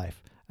in your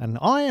life. And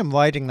I am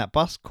riding that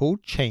bus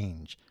called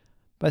change.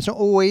 But it's not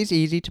always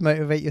easy to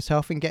motivate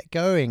yourself and get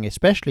going,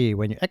 especially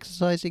when you're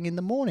exercising in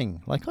the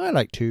morning, like I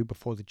like to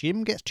before the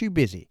gym gets too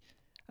busy.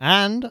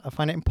 And I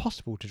find it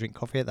impossible to drink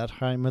coffee at that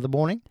time of the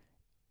morning.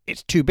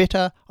 It's too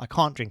bitter, I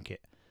can't drink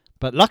it.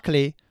 But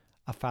luckily,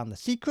 I found the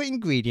secret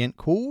ingredient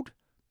called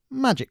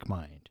Magic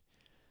Mind.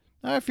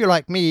 Now, if you're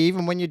like me,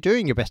 even when you're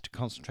doing your best to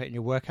concentrate on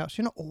your workouts,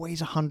 you're not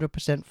always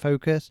 100%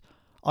 focused.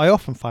 I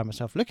often find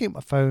myself looking at my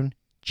phone,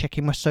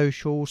 checking my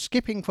socials,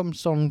 skipping from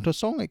song to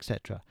song,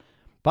 etc.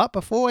 But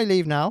before I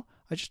leave now,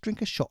 I just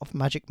drink a shot of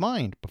Magic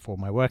Mind before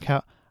my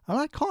workout, and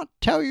I can't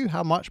tell you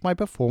how much my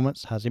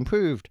performance has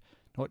improved,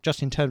 not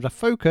just in terms of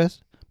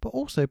focus, but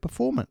also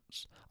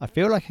performance. I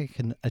feel like I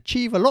can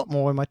achieve a lot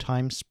more in my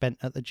time spent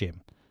at the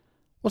gym.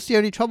 What's the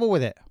only trouble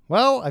with it?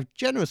 Well, I've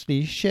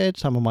generously shared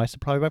some of my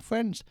supply with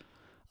friends,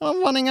 and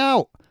I'm running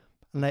out.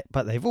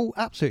 But they've all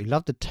absolutely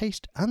loved the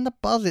taste and the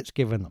buzz it's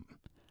given them.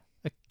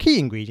 A key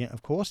ingredient,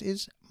 of course,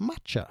 is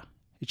matcha,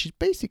 which is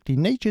basically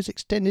nature's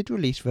extended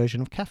release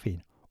version of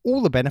caffeine.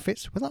 All the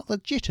benefits without the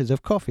jitters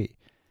of coffee.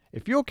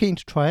 If you're keen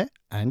to try it,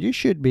 and you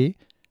should be,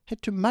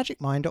 head to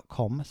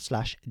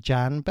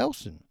magicmind.com/Jan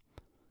Belson.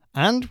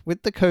 And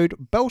with the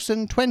code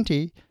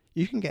BELSON20,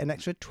 you can get an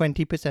extra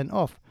 20%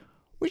 off,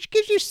 which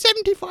gives you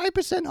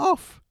 75%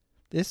 off.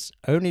 This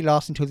only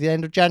lasts until the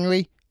end of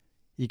January.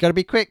 You got to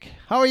be quick.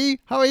 Hurry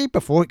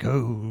before it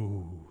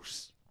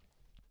goes.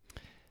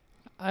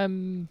 I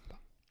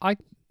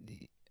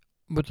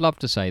would love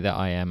to say that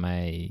I am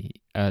a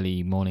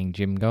early morning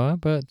gym goer,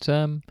 but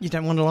you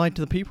don't want to lie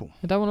to the people.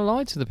 I don't want to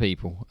lie to the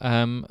people.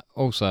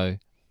 Also,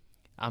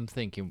 I'm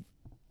thinking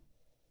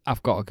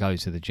I've got to go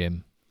to the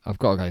gym. I've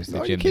got to go to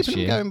the gym this year.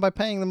 Keeping them going by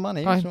paying them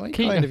money.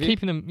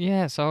 Keeping them.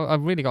 Yeah, so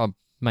I've really got to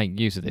make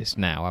use of this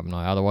now, haven't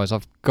I? Otherwise,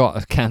 I've got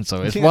to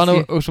cancel. It's one of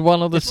the two. It's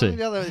one or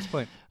the other at this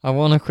point. I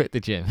want to quit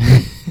the gym.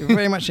 You're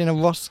very much in a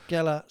Ross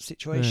Geller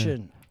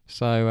situation. Yeah.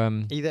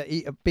 So either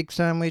eat a big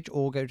sandwich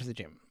or go to the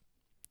gym.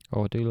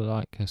 Oh, I do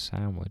like a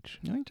sandwich.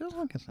 No, he does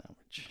like a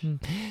sandwich.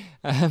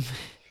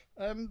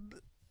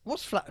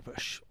 What's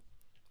Flatbush?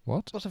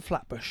 What's a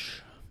Flatbush?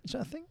 Is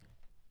that a thing?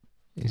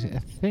 Is it a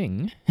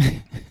thing?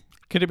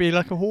 Could it be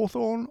like a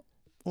hawthorn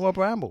or a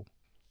bramble?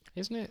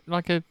 Isn't it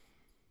like a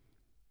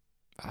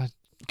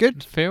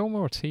good film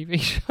or a TV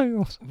show?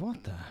 Or something?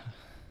 What the?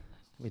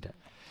 We don't.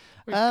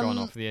 We've gone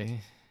off the...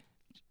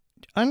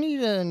 I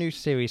need a new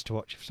series to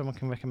watch. If someone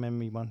can recommend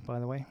me one, by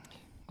the way.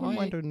 I wouldn't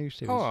mind a new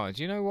series. Oh,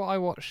 do you know what I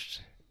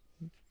watched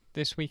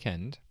this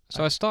weekend?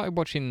 So I started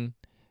watching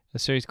a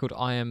series called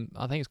I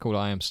think it's called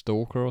I Am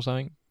Stalker or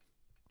something.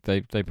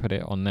 They put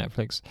it on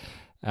Netflix.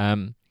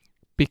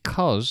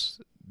 Because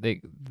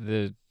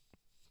the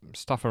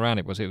stuff around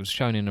it was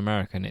shown in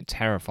America and it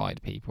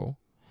terrified people.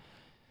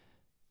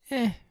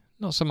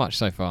 Not so much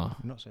so far.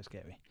 Not so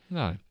scary.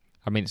 No.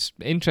 I mean, it's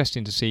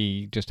interesting to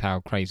see just how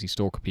crazy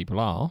stalker people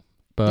are.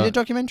 But is it a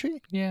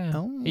documentary? Yeah.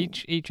 Oh.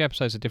 Each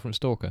episode's a different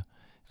stalker.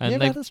 And you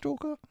ever had a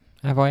stalker?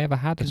 Have I ever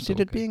had a stalker?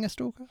 Considered being a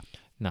stalker?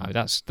 No,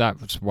 that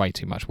was way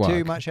too much work.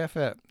 Too much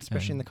effort,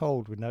 especially in the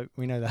cold. We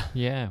know that.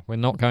 Yeah, we're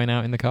not going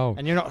out in the cold.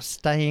 And you're not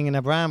staying in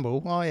a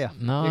bramble, are you?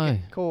 No. You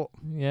get caught.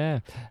 Yeah.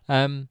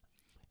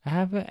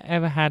 Have I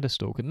ever had a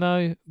stalker?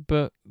 No,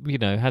 but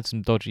had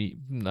some dodgy,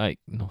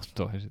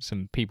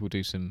 some people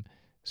do some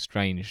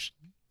strange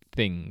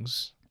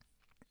things.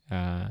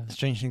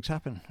 Strange things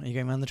happen. Are you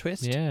going around the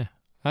twist? Yeah.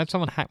 I had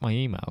someone hack my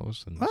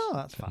emails. Oh,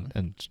 that's fun.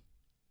 And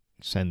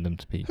send them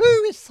to people.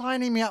 Who is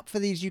signing me up for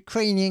these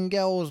Ukrainian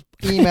girls'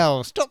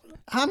 emails? Stop.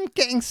 I'm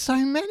getting so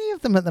many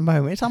of them at the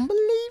moment. It's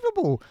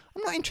unbelievable.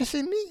 I'm not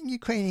interested in meeting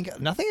Ukrainian girls.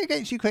 Nothing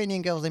against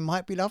Ukrainian girls. They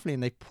might be lovely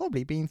and they've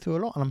probably been through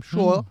a lot. And I'm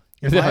sure...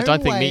 I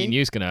don't think meeting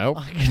you's going to help.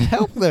 I can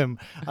help them.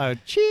 I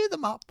would cheer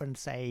them up and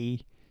say,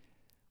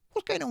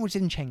 what's going on with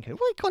Zinchenko?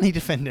 Why can't he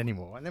defend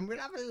anymore? And then we'll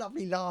have a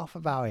lovely laugh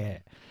about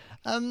it.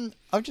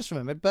 I've just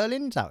remembered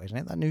Berlin's out, isn't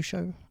it? That new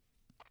show.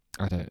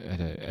 I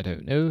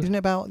don't know. Isn't it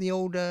about the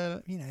old,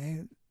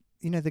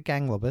 the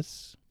gang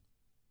robbers?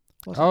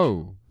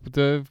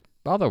 The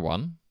other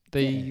one,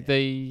 the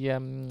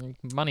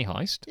money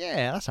heist.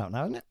 Yeah, that's out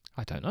now, isn't it?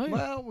 I don't know.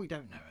 Well, we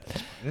don't know at this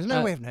point. There's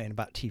no way of knowing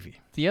about TV.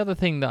 The other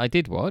thing that I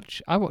did watch,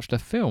 I watched a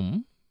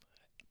film.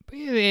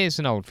 It is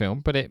an old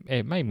film, but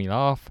it made me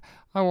laugh.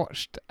 I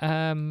watched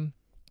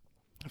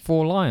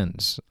Four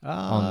Lions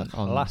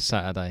on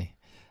Saturday,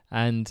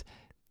 and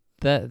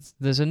there's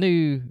a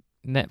new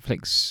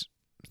Netflix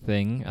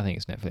thing. I think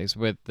it's Netflix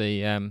with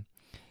the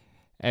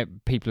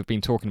people have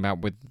been talking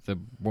about with the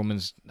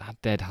woman's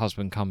dead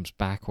husband comes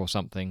back or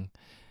something,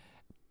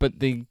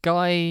 but the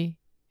guy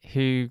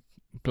who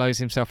blows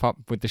himself up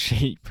with the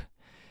sheep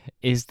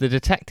is the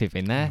detective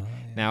in there. Oh,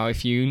 yeah. Now,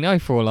 if you know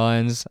Four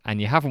Lions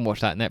and you haven't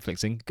watched that Netflix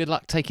thing, good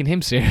luck taking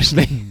him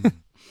seriously.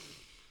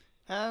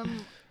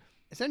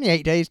 It's only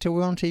 8 days till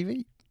we're on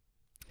TV.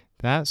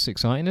 That's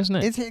exciting, isn't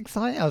it? Is it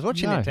exciting? I was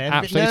watching it then.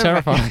 Absolutely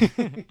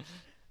terrifying.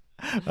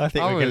 I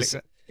think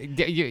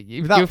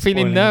you're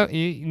feeling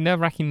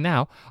nerve-wracking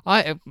now.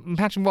 I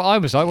imagine what I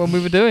was like when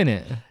we were doing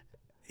it.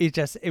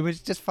 It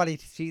was just funny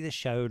to see the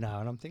show now,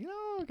 and I'm thinking,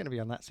 we're going to be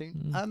on that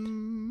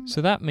soon.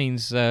 So that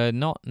means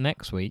not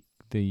next week,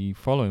 the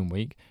following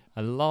week,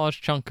 a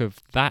large chunk of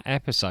that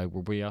episode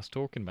will be us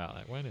talking about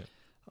that, won't it?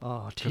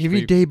 Oh,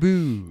 TV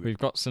debut. We've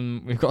got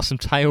some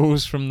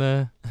tales from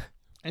the.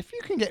 If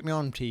you can get me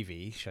on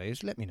TV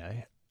shows, let me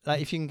know.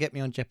 Like if you can get me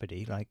on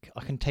Jeopardy, like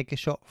I can take a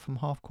shot from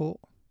half court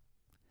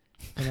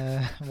in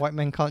a White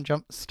Men Can't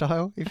Jump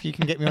style. If you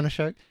can get me on a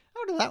show,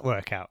 how does that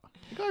work out?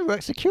 The guy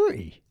works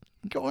security.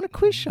 Go on a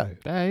quiz show.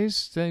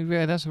 That's a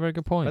very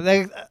good point.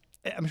 But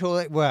I'm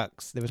sure it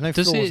works. There was no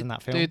flaws in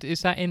that film. Dude,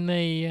 is that in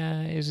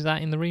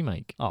the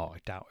remake? Oh, I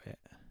doubt it.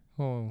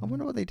 Oh, I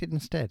wonder what they did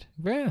instead.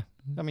 yeah,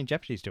 I mean,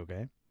 Jeopardy's still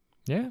going,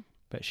 yeah,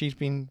 but she's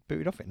been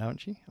booted off it now,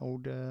 hasn't she?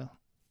 Old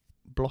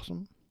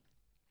Blossom.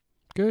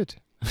 good.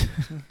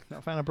 Not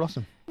a fan of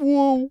Blossom.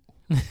 Whoa.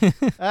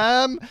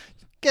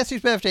 Guess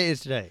whose birthday it is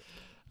today?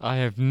 I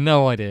have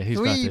no idea whose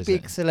birthday Three is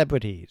big it.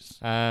 celebrities.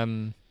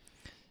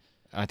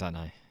 I don't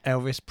know.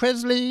 Elvis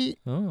Presley.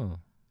 Oh,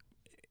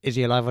 Is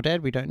he alive or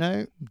dead? We don't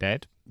know.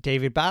 dead,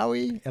 David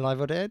Bowie,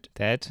 alive or dead?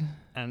 dead,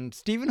 And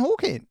Stephen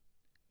Hawking,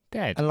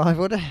 dead. alive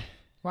or dead?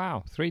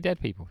 Wow, 3 dead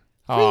people.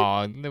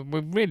 Oh, we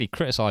really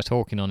criticised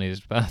Hawking on his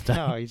birthday.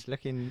 No, he's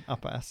looking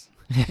up at us.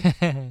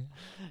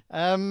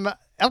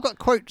 I've got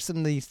quotes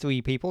from these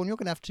 3 people, and you're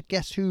going to have to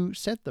guess who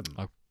said them.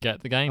 I'll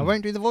get the game. I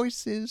won't do the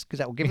voices because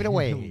that will give it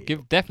away.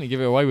 Definitely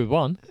give it away with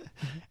one.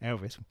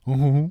 Elvis.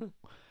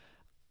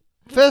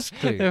 First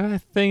clue. The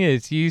thing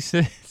is, you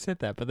said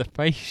that, but the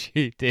face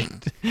you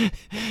did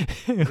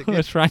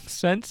was Frank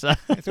Spencer.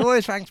 It's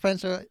always Frank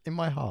Spencer in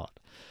my heart.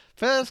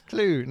 First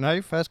clue.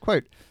 No, first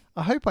quote.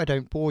 I hope I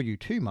don't bore you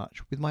too much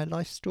with my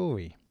life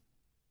story.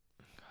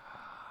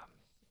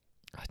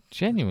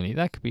 Genuinely,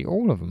 that could be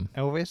all of them.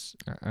 Elvis,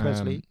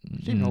 Presley,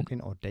 Stephen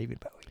Hawking, or David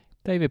Bowie.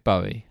 David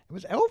Bowie. It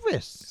was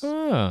Elvis.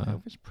 Oh,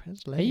 Elvis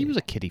Presley. he was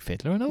a kiddie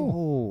fiddler and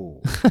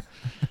all. Oh,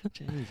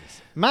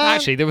 Jesus. Man,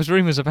 Actually, there was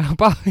rumours about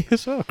Bowie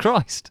as well.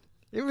 Christ.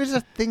 it was a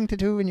thing to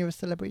do when you're a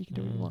celebrity. You can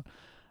do what you want.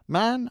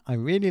 Man, I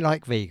really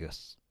like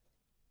Vegas.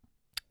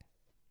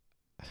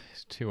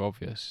 It's too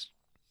obvious.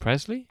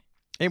 Presley?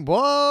 It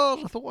was.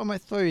 I thought I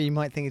might throw you. You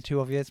might think it's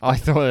too obvious. I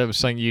thought it was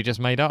something you just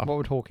made up. What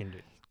would Hawking do?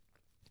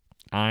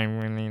 I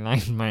really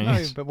like No,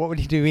 Vegas. but what would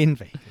he do in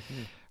Vegas?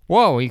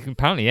 Well, he can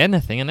apparently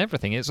anything and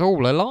everything. It's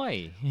all a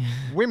lie.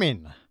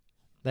 Women.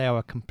 They are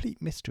a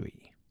complete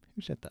mystery.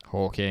 Who said that?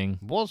 Hawking.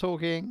 Was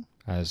Hawking.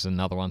 As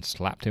another one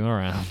slapped him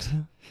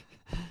around.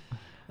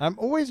 I'm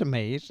always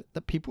amazed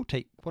that people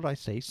take what I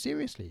say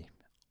seriously.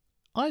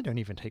 I don't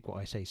even take what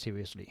I say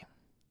seriously.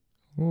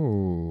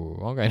 Ooh,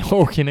 I'm going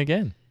Hawking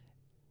again.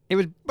 It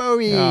was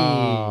Bowie.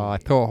 Oh, I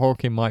thought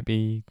Hawking might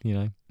be,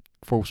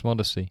 false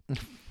modesty.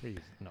 He's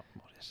not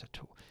modest at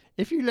all.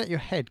 If you let your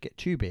head get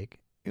too big,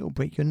 it'll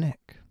break your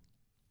neck.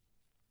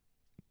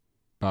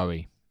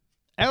 Bowie.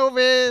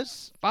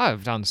 Elvis.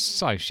 I've done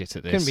so shit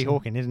at this. Couldn't be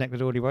Hawking. His neck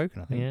was already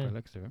broken, I think. Yeah. By the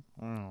looks of him.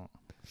 Oh,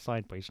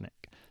 sideways neck.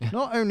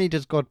 Not only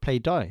does God play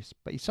dice,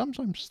 but he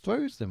sometimes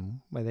throws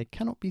them where they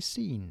cannot be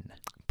seen.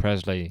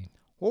 Presley.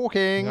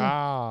 Hawking.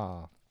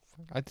 Ah.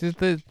 Did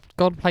the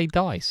God play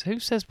dice? Who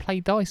says play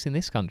dice in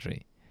this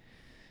country?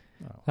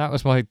 Oh. That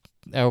was my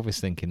Elvis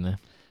thinking there.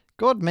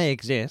 God may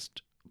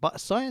exist, but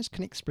science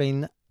can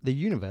explain the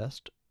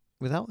universe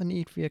without the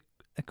need for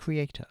a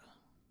creator.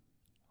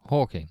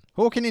 Hawking.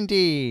 Hawking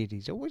indeed.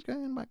 He's always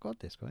going on about God,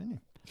 this guy,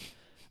 isn't he?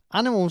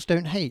 Animals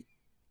don't hate,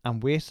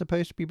 and we're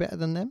supposed to be better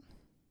than them?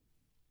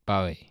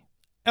 Bowie.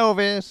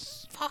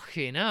 Elvis.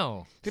 Fucking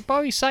hell. Did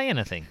Bowie say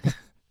anything?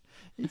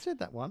 He said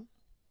that one.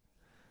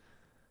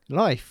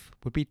 Life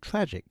would be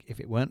tragic if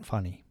it weren't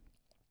funny.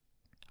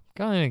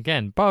 Going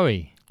again.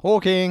 Bowie.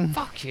 Hawking.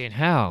 Fucking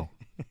hell.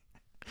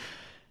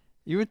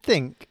 You would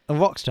think a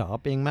rock star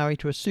being married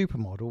to a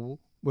supermodel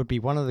would be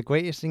one of the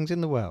greatest things in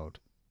the world.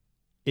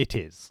 It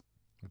is.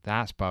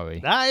 That's Bowie.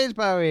 That is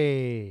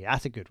Bowie.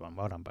 That's a good one.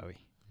 Well done,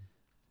 Bowie.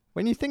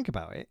 When you think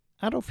about it,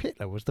 Adolf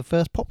Hitler was the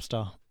first pop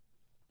star.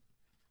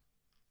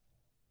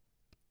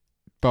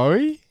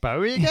 Bowie?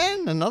 Bowie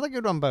again? Another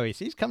good one, Bowie.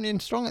 See, he's coming in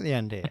strong at the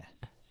end here.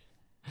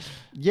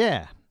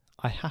 Yeah,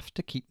 I have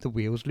to keep the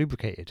wheels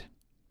lubricated.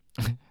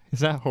 Is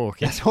that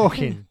Hawking? That's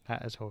Hawking.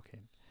 That is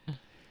Hawking.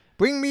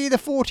 Bring me the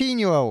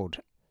 14-year-old.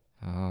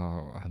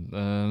 Oh,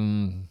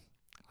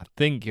 I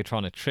think you're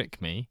trying to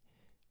trick me.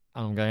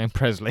 I'm going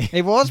Presley.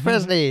 It was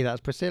Presley. That's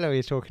Priscilla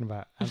he's talking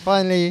about. And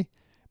finally,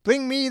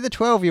 bring me the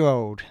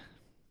 12-year-old.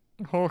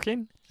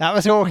 Hawking? That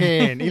was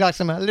Hawking. He likes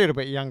them a little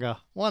bit younger.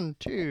 1,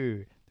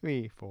 2,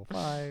 3, 4,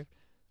 5,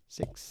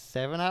 6,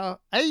 7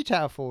 8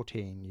 out of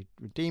 14. You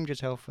redeemed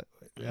yourself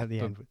at the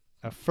end.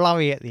 A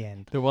flurry at the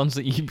end. The ones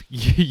that you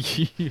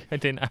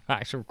didn't have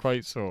actual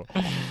quotes for.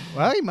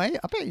 Well, he may.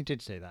 I bet you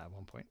did say that at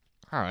one point.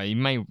 All right, you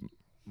may.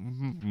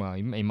 Well,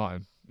 it might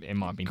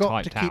have been Got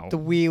typed to keep out. the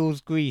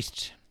wheels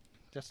greased.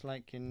 Just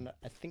like in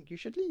I Think You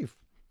Should Leave.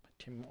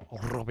 Tim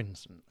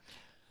Robinson.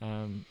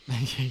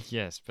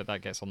 Yes, but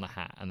that gets on the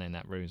hat, and then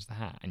that ruins the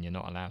hat, and you're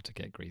not allowed to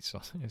get grease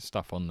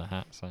stuff on the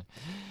hat. So,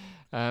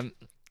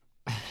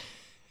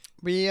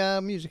 We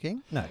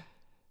musicking? No.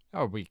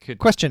 oh, we could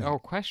Question. Oh,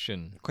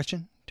 question.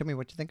 Question. Tell me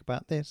what you think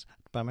about this.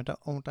 Buy my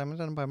own diamonds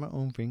and buy my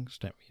own things.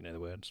 Don't you know the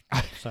words?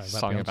 Sorry,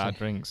 Song about Beyonce.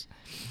 drinks.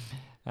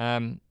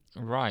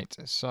 Right,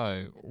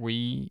 so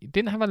we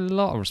didn't have a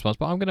lot of response,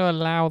 but I'm going to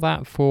allow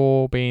that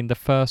for being the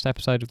first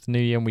episode of the new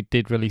year, and we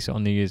did release it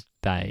on New Year's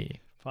Day.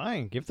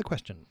 Fine. Give the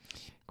question.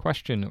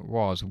 Question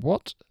was,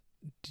 what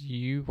do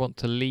you want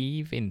to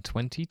leave in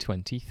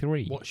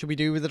 2023? What should we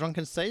do with the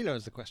drunken sailor?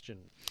 Is the question.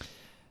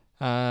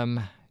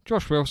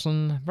 Josh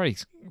Wilson, very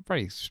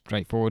very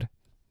straightforward.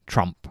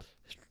 Trump.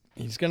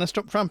 He's going to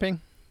stop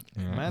trumping.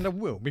 Yeah. Amanda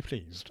will be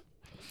pleased.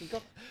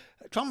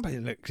 Trump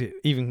looks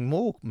even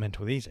more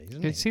mental these days,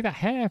 doesn't Did you he? see that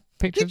hair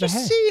picture Did of you the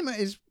hair? see him at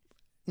his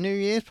New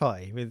Year's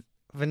party with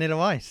Vanilla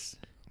Ice?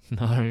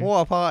 No.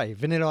 What a party.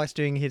 Vanilla Ice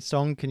doing his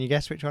song. Can you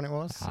guess which one it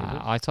was?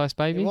 Ice Ice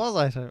Baby? It was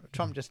Ice.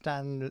 Trump just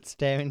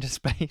staring into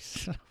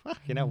space.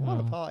 You know, what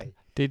a party.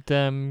 Did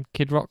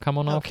Kid Rock come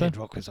on after? Kid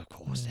Rock was, of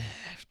course, there,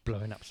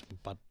 blowing up some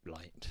Bud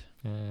Light.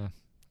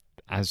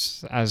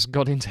 As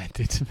God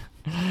intended.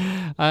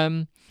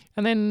 And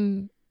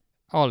then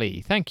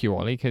Ollie. Thank you,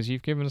 Ollie, because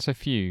you've given us a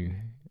few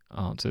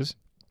answers.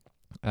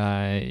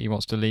 He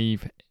wants to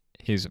leave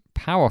his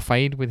power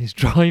fade with his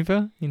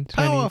driver in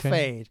 2020. Power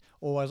fade,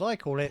 or as I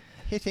call it,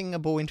 hitting a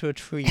ball into a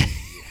tree.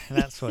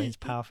 That's what his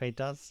power fade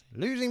does.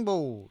 Losing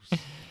balls.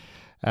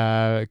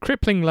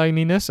 Crippling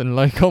loneliness and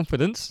low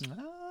confidence.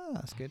 Ah,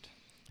 that's good.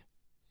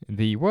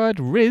 The word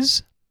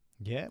Riz.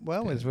 Yeah,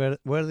 well, it's word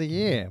of the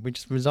year. We're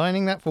just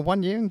resigning that for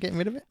 1 year and getting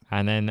rid of it.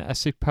 And then a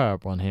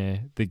superb one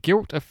here. The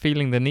guilt of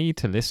feeling the need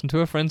to listen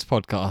to a friend's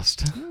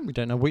podcast. We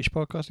don't know which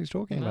podcast he's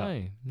talking about.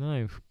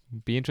 No.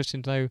 Be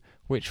interesting to know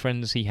which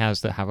friends he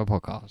has that have a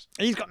podcast.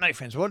 He's got no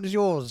friends. What is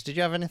yours? Did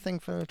you have anything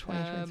for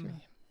 2023?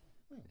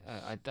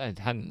 I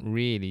hadn't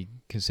really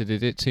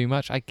considered it too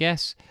much, I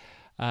guess.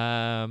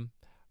 I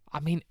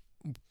mean,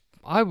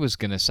 I was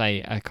going to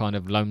say a kind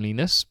of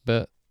loneliness,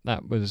 but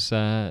that was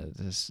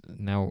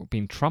now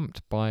been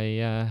trumped by...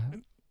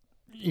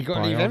 You got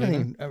to leave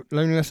everything.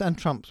 Loneliness and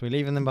Trumps. We're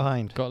leaving them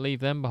behind. Got to leave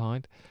them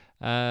behind.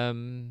 I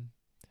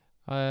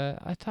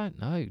don't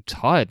know.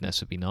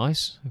 Tiredness would be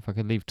nice if I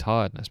could leave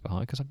tiredness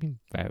behind, because I've been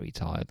very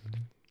tired.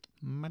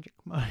 Magic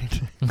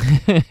mind.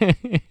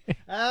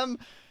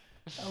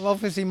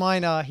 Obviously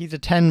mine are, he's a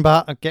 10,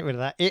 but I'll get rid of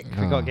that. Ick,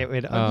 we got to get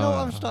rid of. No,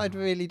 I've started to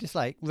really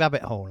dislike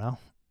Rabbit Hole now.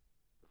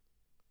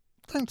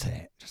 Don't say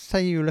it. Just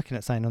say you were looking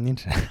at something on the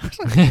internet.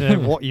 I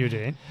don't know what you're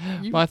doing.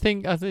 But I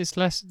think it's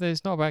less.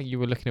 It's not about you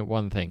were looking at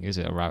one thing, is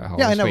it? A rabbit hole.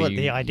 Yeah, I It's know where what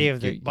the idea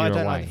of it, but I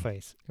don't like the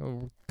phrase.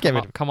 Get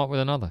rid of it. Come up with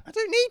another. I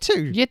don't need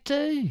to. You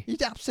do. You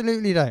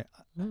absolutely don't.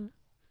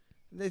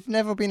 There's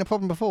never been a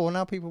problem before.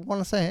 Now people want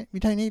to say it. You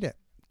don't need it.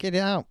 Get it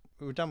out.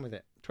 We were done with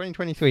it.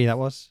 2023, that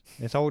was.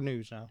 It's old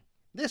news now.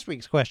 This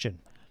week's question.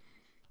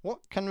 What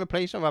can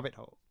replace a rabbit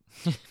hole?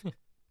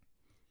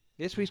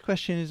 This week's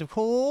question is, of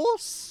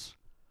course,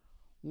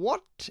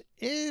 what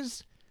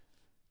is...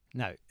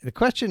 No, the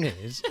question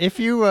is, if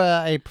you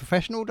were a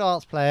professional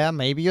darts player,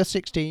 maybe you're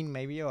 16,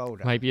 maybe you're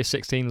older. Maybe you're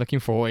 16 looking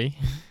 40.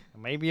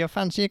 Maybe you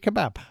fancy a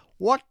kebab.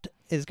 What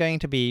is going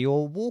to be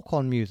your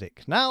walk-on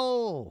music?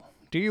 Now,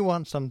 do you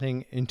want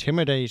something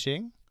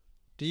intimidating?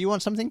 Do you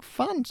want something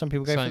fun? Some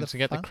people go for the to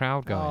get fun. the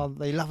crowd going. Oh,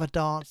 they love a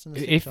dance. And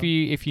If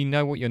you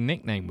know what your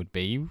nickname would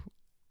be,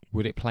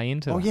 would it play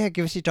into that? Oh yeah,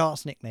 give us your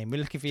darts nickname. We're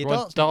looking for your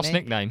What darts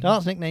nickname.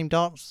 Darts nickname,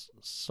 darts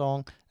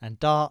song, and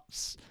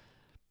darts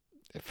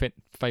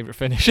Favourite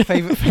finish.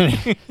 favourite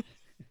finish.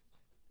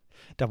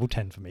 Double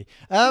 10 for me.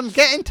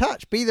 Get in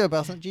touch.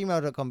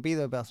 BeThereBelson@gmail.com.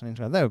 BeThereBelson on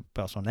Instagram. There,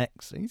 Belson on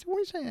X. He's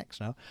always saying X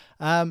now.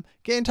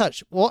 Get in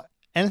touch.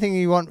 Anything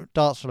you want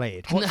darts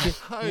related.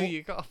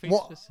 You got to be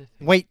specific.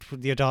 Weight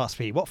would your darts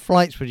be? What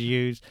flights would you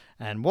use?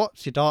 And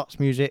what's your darts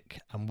music?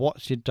 And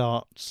what's your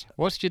darts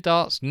What's your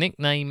darts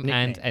nickname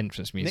and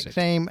entrance music?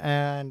 nickname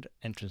and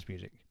entrance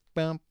music?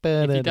 If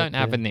you don't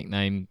have a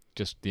nickname,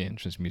 just the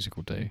entrance music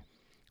will do.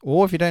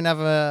 Or if you don't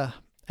have a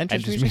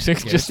entrance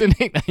music, just a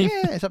nickname.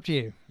 yeah, it's up to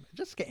you.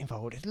 Just get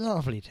involved. It's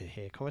lovely to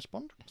hear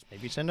correspondence.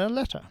 Maybe send a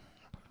letter.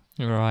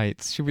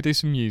 Right. Should we do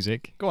some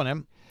music? Go on,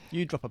 Em.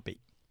 You drop a beat.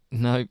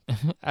 No.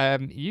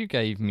 You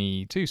gave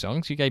me two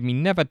songs. You gave me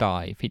Never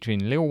Die, featuring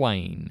Lil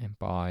Wayne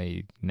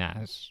by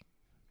Nas.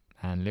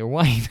 And Lil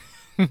Wayne.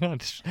 Wayne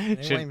was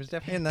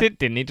definitely in there.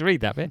 Didn't need to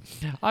read that bit.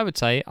 I would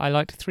say I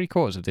liked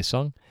 3/4 of this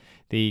song.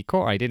 The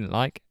quarter I didn't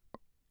like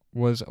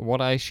was what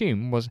I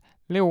assume was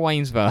Lil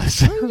Wayne's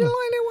verse. Oh, you like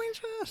Lil Wayne's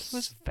verse? It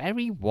was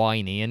very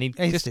whiny, and he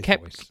It's just his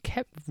voice.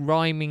 kept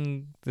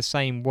rhyming the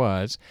same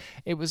words.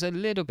 It was a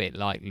little bit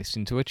like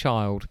listening to a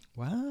child.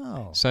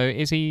 Wow. So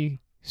is he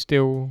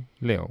still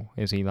Lil?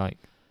 Is he like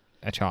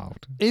a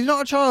child? He's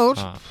not a child.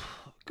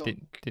 Okay.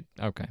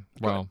 Got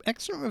Well,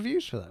 excellent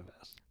reviews for that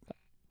verse.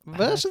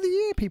 Verse of the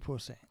year, people are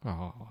saying.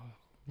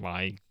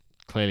 I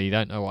clearly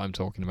don't know what I'm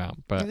talking about,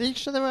 but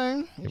Each to their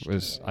own.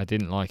 I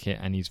didn't like it,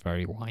 and he's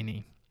very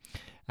whiny.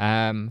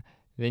 Then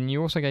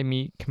you also gave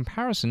me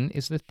Comparison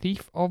is the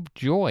Thief of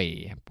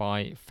Joy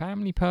by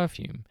Family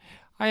Perfume.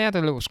 I had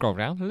a little scroll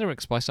down,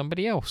 lyrics by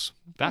somebody else.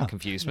 That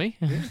confused me.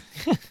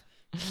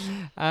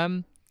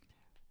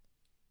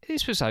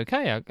 This was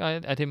okay. I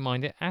didn't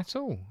mind it at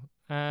all.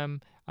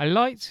 I'm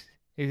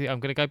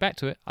going to go back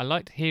to it. I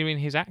liked hearing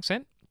his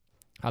accent.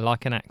 I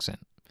like an accent.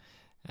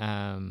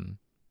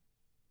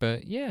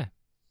 But yeah,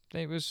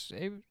 it was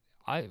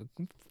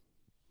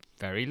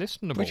very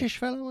listenable. British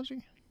fellow, was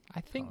he? I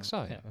think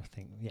so. Yeah,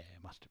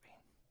 it must have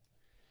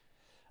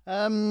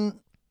been.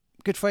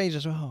 Good phrase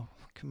as well.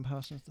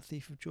 Comparison is the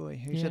thief of joy.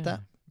 Who said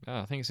that?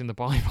 I think it's in the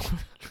Bible.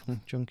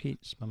 John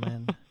Keats, my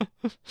man.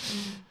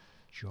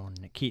 John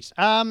Keats.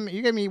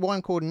 You gave me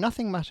one called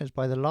 "Nothing Matters"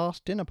 by The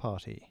Last Dinner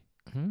Party.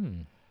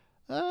 Not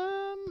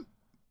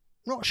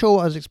sure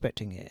what I was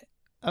expecting it.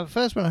 At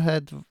first, when I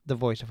heard the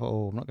voice, I thought,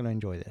 "Oh, I'm not going to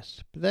enjoy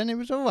this." But then it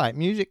was all right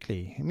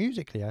musically.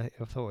 I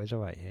thought it was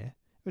all right here.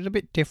 It was a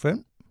bit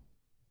different.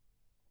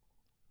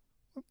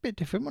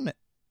 Wasn't it?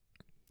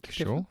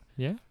 Sure.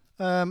 Yeah.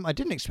 I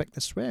didn't expect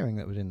the swearing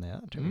that was in there.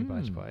 That took me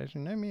by surprise.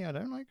 You know me, I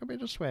don't like a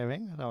bit of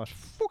swearing. I was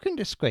fucking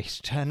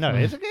disgraced. No,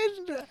 I'd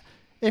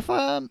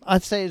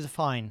say it's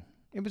fine.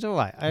 It was all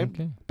right.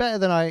 Better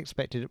than I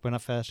expected when I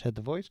first heard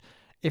the voice.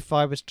 If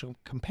I was to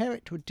compare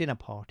it to a dinner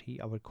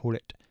party, I would call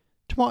it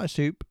tomato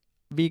soup,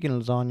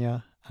 vegan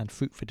lasagna, and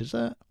fruit for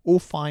dessert. All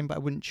fine, but I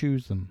wouldn't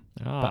choose them.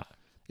 But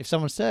if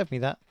someone served me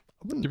that, I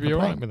wouldn't complain. You'd be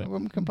all right with it. I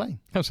wouldn't complain.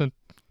 That's an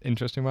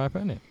interesting way of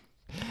putting it.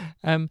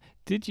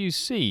 Did you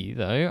see,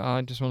 though,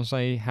 I just want to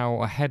say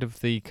how ahead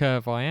of the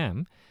curve I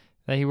am,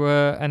 they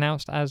were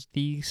announced as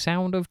the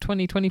Sound of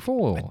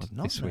 2024 I did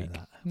not this know week.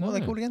 that. What are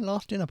they called again?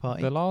 Last Dinner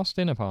Party? The Last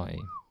Dinner Party.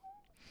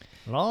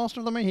 Last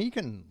of the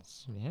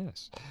Mohicans.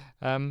 Yes.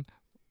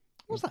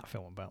 What's that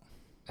film about?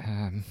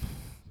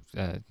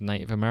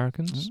 Native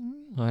Americans.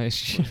 I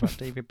assume. About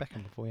David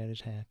Beckham before he had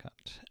his hair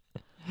cut.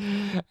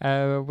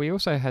 We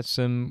also had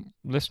some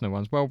listener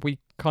ones. Well, we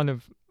kind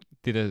of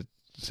did a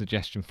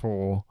suggestion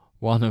for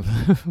one of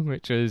them,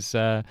 which was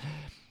The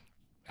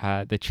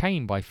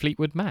Chain by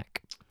Fleetwood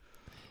Mac.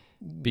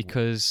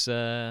 Because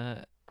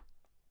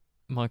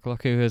Michael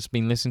Oku has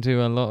been listening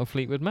to a lot of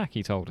Fleetwood Mac,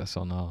 he told us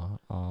on our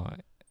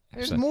It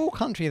was episode. more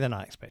country than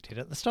I expected.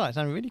 At the start, it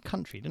sounded really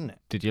country, didn't it?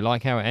 Did you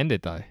like how it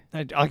ended, though?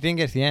 I didn't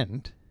get to the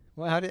end.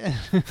 Well, how did it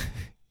end?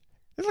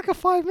 It's like a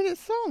 5-minute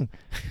song.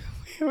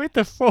 With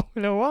the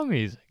Formula One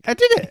music. I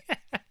did it.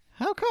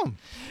 How come?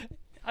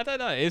 I don't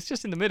know. It's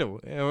just in the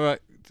middle.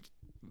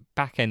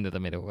 Back end of the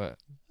middle.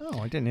 Oh,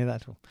 I didn't hear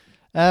that at all.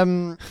 I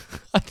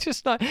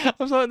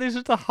was like, this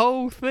is the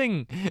whole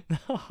thing.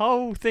 The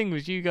whole thing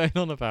was you going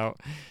on about.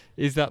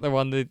 Is that the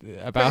one that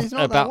about? But it's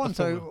not about that one,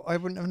 so I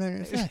wouldn't have known it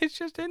was there. It's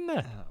just in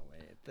there. Oh,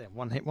 they're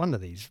one-hit wonder,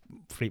 these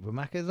Fleetwood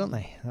Maccas, aren't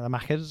they? The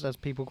Maccas, as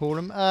people call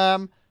them.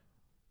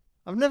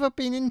 I've never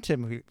been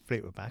into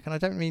Fleetwood Mac, and I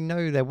don't really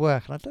know their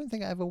work, and I don't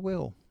think I ever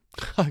will.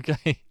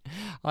 Okay.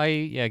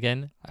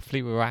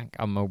 Fleetwood Mac.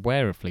 I'm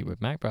aware of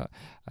Fleetwood Mac, but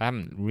I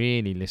haven't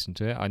really listened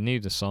to it. I knew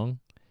the song.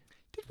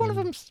 Did one of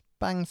them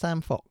bang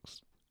Sam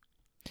Fox?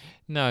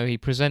 No, he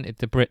presented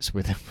the Brits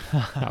with him.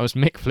 That was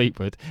Mick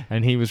Fleetwood,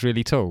 and he was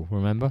really tall.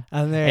 Remember?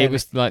 And it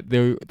was like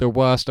the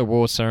worst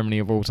award ceremony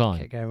of all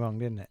time. It go wrong,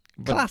 didn't it?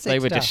 But Classic they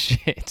were stuff. just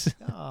shit.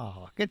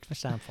 Oh, good for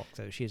Sam Fox,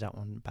 though. She's out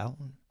and about.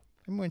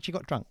 Remember when she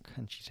got drunk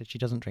and she said she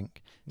doesn't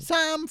drink?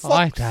 Sam Fox!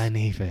 I don't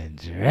even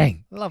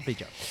drink. Lovely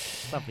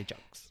jokes. Lovely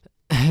jokes.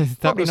 That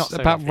Probably was not so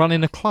about lovely.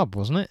 running a club,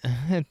 wasn't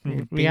it?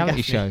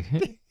 Reality show.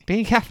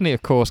 Being Gaffney,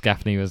 of course,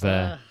 Gaffney was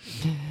there.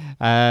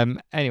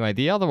 Anyway,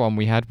 the other one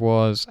we had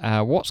was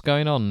What's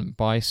Going On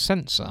by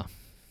Censor.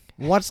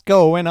 What's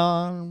Going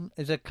On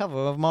is a cover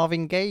of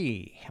Marvin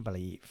Gaye, I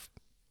believe.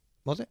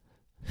 Was it?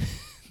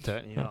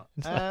 Certainly not.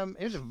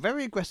 It was a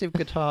very aggressive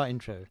guitar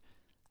intro.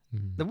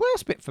 The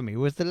worst bit for me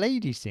was the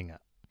lady singer.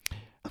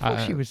 I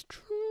thought she was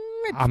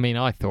dreadful. I mean,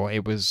 I thought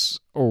it was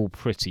all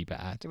pretty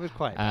bad. It was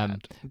quite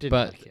bad. Didn't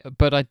But like it.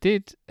 but I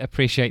did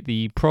appreciate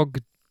the prog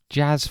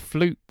jazz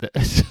flute that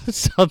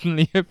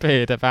suddenly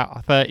appeared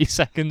about 30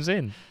 seconds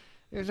in.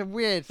 It was a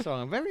weird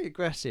song, very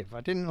aggressive.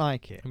 I didn't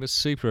like it. It was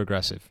super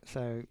aggressive.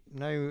 So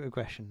no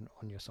aggression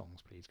on your songs,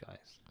 please,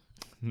 guys.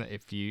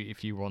 If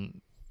you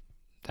want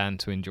Dan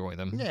to enjoy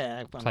them,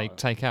 Yeah,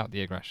 take out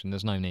the aggression.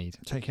 There's no need.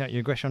 take out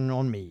your aggression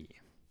on me.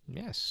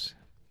 Yes,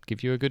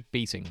 give you a good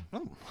beating.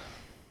 Oh.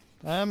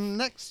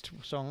 Next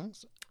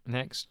songs.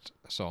 Next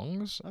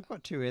songs. I've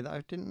got two here that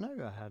I didn't know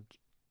I had.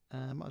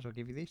 Might as well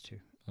give you these two.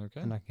 Okay.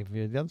 And I'll give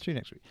you the other two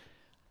next week.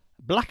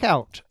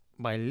 Blackout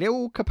by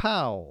Lil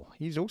Kapow.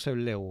 He's also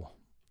Lil.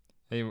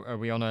 Are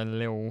we on a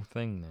Lil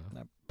thing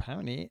now?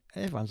 Apparently,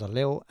 everyone's a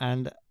Lil.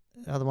 And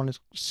the other one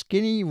is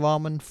Skinny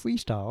Ramen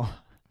Freestyle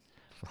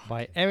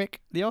by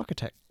Eric the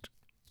Architect.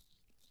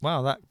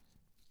 Wow, that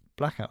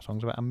Blackout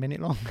song's about a minute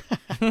long.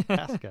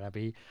 That's going to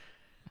be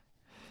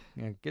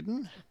a good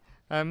one.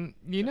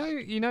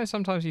 You know,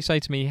 sometimes you say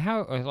to me,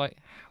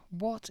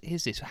 what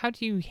is this? How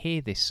do you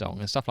hear this song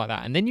and stuff like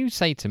that? And then you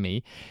say to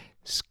me,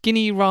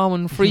 Skinny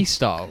Ramen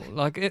Freestyle.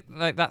 like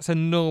that's a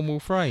normal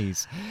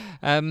phrase.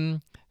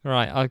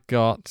 Right, I've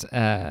got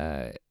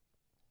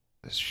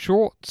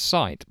Short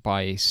Sight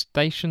by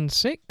Station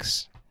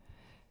 6,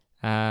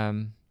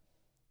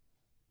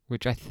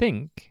 which I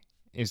think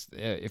is,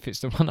 if it's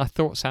the one I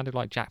thought sounded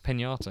like Jack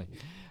Peñate.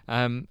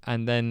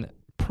 And then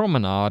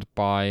Promenade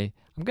by,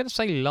 I'm going to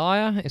say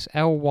Lyre. It's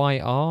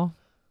Lyr.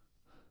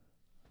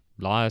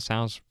 Lyre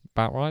sounds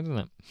about right, doesn't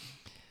it?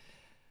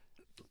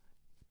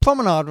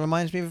 Promenade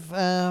reminds me of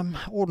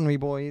Ordinary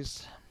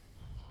Boys.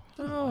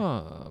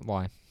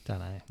 Why? Don't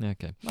know.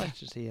 Okay. Nice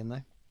to see him,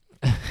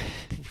 though.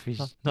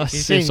 Nice to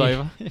see us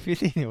over. If you've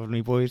seen the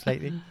Ordinary Boys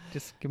lately,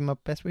 just give them my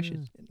best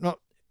wishes. Not,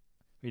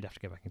 you'd have to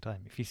go back in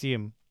time. If you see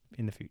them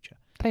in the future.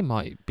 They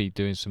might be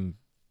doing some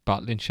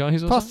Butling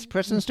shows or something.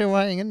 Preston's still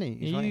writing, isn't he?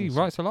 He's He writing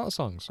writes a lot of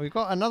songs. We've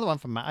got another one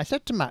from Matt. I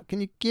said to Matt,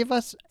 can you give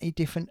us a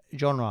different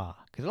genre?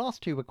 Because the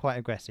last two were quite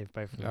aggressive,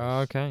 both of them. Oh,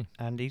 okay.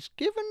 And he's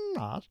given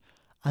us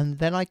And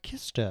Then I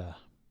Kissed Her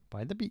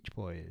by the Beach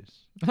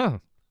Boys. Oh.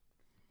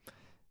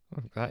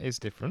 Well, that is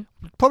different.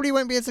 Probably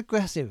won't be as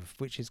aggressive,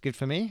 which is good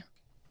for me.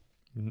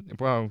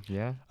 Well,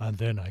 yeah. And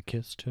then I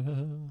kissed her.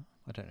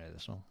 I don't know the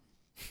song.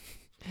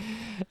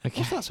 Okay.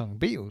 What's that song?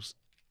 Beatles.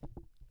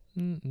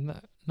 No,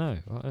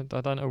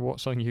 I don't know what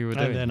song you were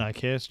doing. And then I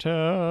kissed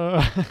her.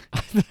 I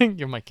think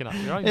you're making up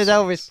your own It's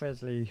songs. Elvis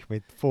Presley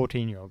with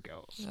 14-year-old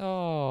girls.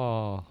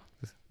 Oh.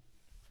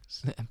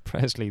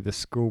 Presley, the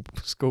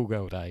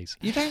schoolgirl days.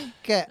 You don't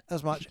get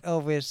as much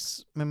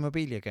Elvis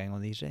memorabilia going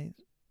on these days.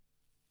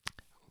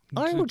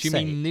 I would Do you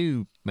say- mean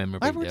new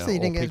memorabilia? I would say you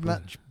or didn't get as people-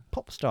 much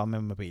pop star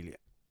memorabilia.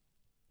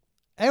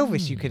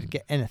 Elvis, you could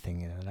get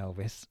anything in an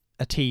Elvis.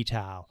 A tea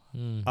towel,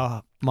 Mm.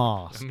 a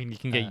mask. I mean, you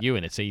can get you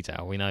in a tea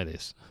towel. We know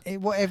this.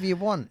 Whatever you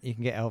want, you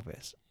can get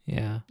Elvis.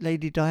 Yeah.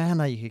 Lady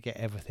Diana, you could get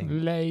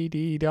everything.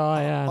 Lady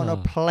Diana. On a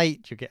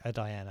plate, you get a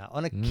Diana.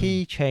 On a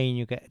keychain,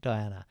 you get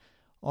Diana.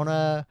 On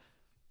a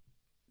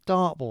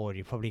dartboard,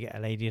 you probably get a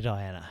Lady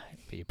Diana.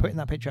 But you're putting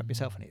that picture up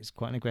yourself, and it's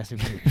quite an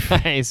aggressive move.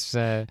 That is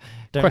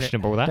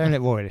questionable. Don't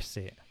let royalists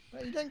see it.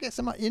 But you don't get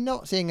so much. You're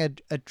not seeing a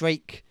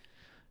Drake,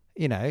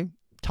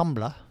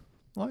 Tumblr,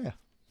 are you?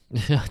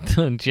 I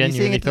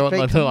genuinely it thought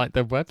Drake like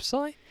the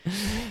website.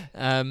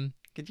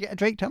 Could you get a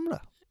Drake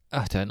Tumblr?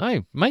 I don't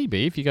know.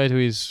 Maybe if you go to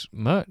his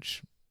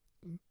merch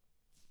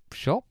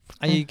shop.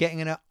 Are you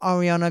getting an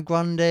Ariana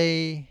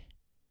Grande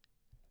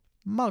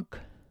mug?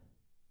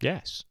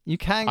 Yes. You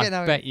can get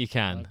I bet you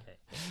can. Okay.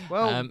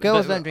 Well,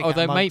 girls but- don't drink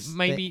Although out of mugs.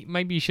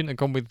 maybe you shouldn't have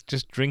gone with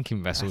just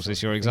drinking vessels That's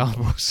as your what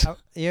examples.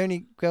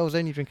 Girls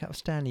only drink out of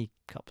Stanley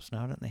cups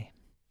now, don't they?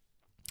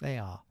 They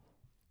are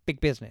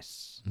big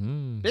business.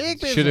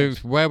 Big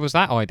business. Where was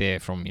that idea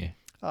from you?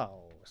 Oh,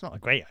 it's not a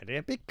great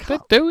idea. Big They're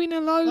cup. doing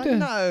a load of.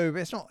 No, but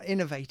it's not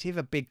innovative.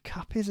 A big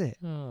cup, is it?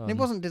 Oh, And it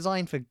wasn't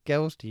designed for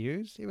girls to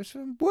use. It was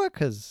for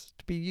workers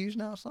to be used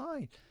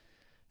outside.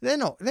 They're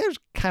not. They're just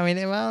carrying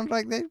it around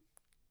like they're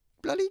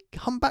bloody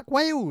humpback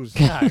whales.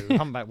 No,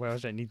 humpback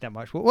whales don't need that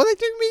much water. Well, they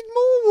do need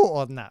more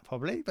water than that,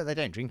 probably, but they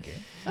don't drink it.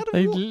 How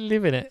They do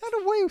live in it.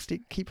 whales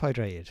keep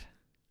hydrated?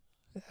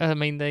 I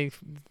mean,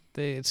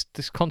 it's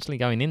just constantly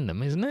going in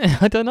them, isn't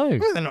it? I don't know.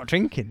 Well, they're not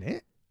drinking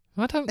it.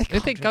 I don't. They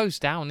If can't it goes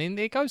down in,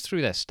 it goes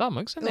through their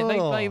stomachs, isn't it? They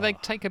Oh.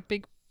 take a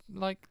big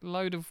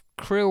load of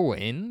krill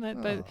in.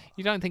 Oh.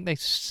 You don't think they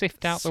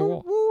sift out the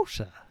Salt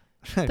water?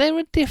 water. They're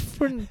a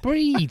different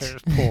breed.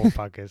 Those poor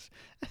buggers.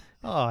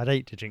 Oh, I'd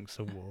hate to drink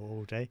salt water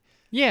all day.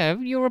 Yeah,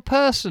 you're a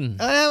person.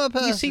 I am a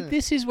person. You see,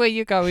 this is where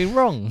you're going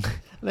wrong.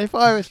 And if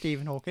I was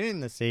Stephen Hawking in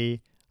the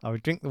sea, I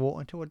would drink the water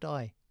until I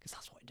die, because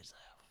that's what I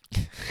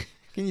deserve.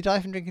 Can you die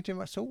from drinking too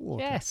much salt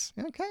water? Yes.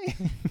 Okay.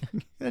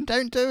 Then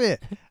don't do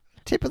it.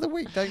 Tip of the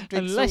week, don't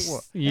drink Unless salt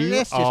water. you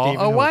Unless you're are Stephen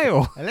a Hawking.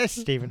 whale. Unless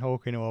Stephen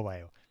Hawking or a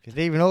whale. If you're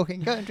Stephen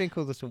Hawking, go and drink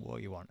all the salt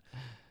water you want.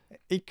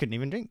 He couldn't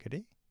even drink, could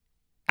he?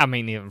 I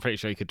mean, I'm pretty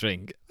sure he could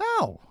drink.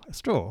 Oh, a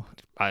straw.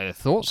 I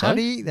thought so. How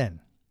did he eat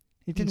then?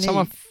 He didn't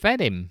Someone eat. fed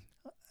him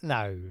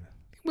No.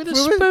 with a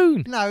Well,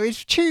 spoon. No,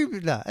 it's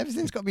tubular.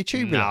 Everything's got to be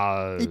tubular.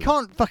 No. He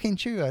can't fucking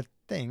chew a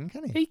thing,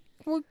 can he?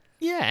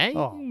 Yeah, he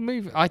Oh. can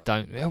move. I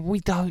don't. We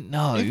don't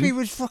know. If he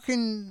was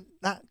fucking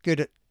that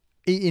good at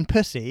eating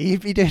pussy,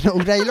 he'd be doing it all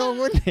day long,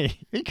 wouldn't he?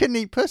 He couldn't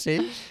eat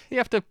pussy You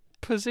have to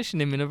position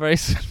him in a very and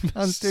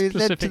do his head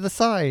specific. to the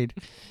side.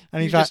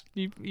 And he's you like,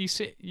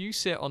 just, you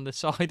sit on the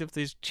side of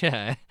this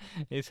chair.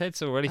 His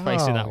head's already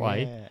facing that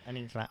way. Yeah. And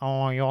he's like,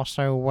 oh, you're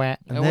so wet.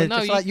 And Oh, they're no,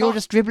 just you like, you're can't-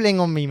 just dribbling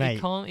on me, He mate.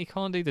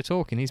 can't do the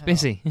talking. He's Oh.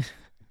 busy.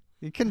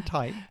 You can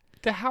type.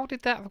 How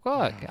did that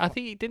work? I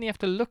think didn't he have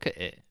to look at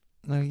it?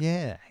 Oh,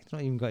 yeah. He's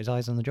not even got his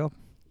eyes on the job.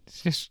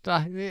 It's just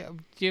do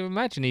you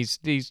imagine he's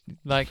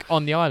like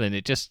on the island?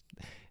 It just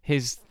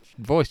his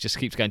voice just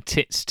keeps going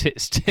tits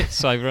tits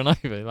tits over and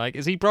over. Like,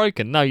 is he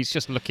broken? No, he's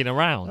just looking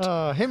around.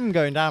 Him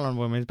going down on a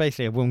woman is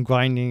basically a woman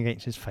grinding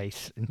against his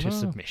face into Oh.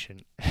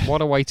 submission.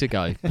 What a way to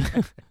go.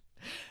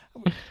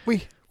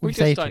 We just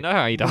say don't to- know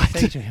how he we died.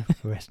 say to him,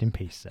 rest in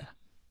peace, sir.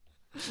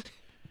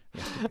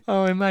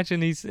 Oh,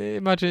 imagine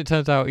it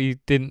turns out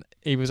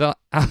he was out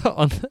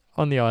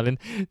on the island,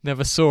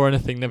 never saw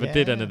anything, never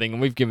did Yeah. anything,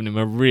 and we've given him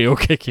a real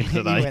kicking He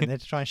today. went there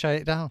to try and shut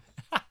it down.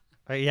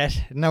 But he had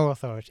no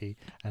authority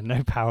and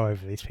no power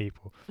over these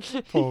people.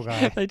 Poor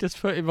guy. They just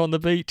put him on the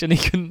beach and he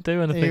couldn't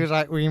do anything. He was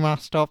like, we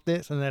must stop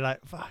this. And they're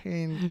like,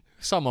 fucking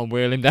Someone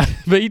wheel him down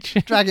the beach,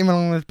 drag him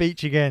along the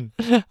beach again.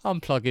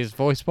 unplug his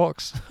voice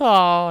box.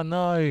 Oh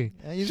no,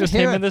 He's just a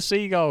him hero. and the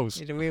seagulls.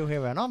 He's a real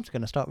hero. And I'm just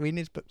going to start reading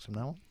his books from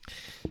now on.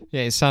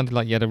 Yeah, it sounded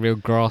like you had a real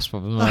grasp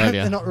of them I hope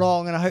earlier. they're not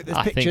long and I hope there's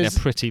I think pictures.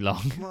 they're pretty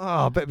long.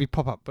 Oh, better be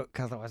pop-up book,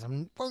 otherwise I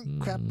won't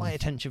grab my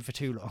attention for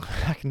too long.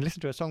 I can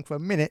listen to a song for a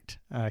minute.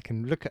 I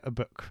can look at a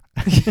book.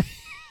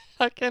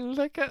 I can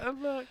look at a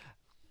book.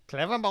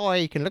 Clever boy,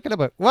 you can look at a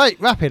book. Wait,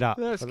 wrap it up.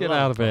 Let's For the get love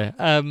out of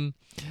here.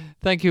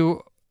 Thank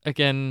you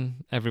again,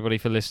 everybody,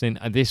 for listening.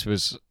 This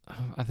was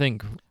I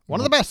think One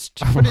of the best.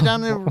 Put it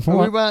down in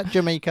Aruba,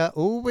 Jamaica.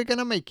 Oh, we're going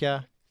to make you.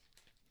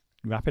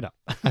 Wrap it up.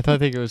 I don't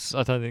think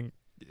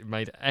it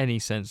made any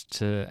sense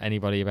to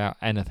anybody about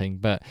anything,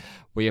 but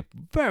we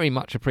very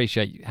much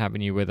appreciate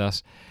having you with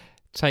us.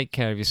 Take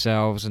care of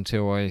yourselves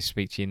until I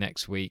speak to you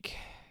next week.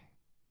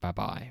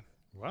 Bye-bye.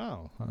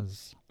 Wow. That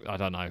was I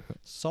don't know.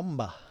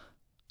 somber.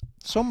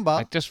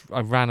 I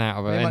ran out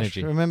of Very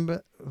energy. Much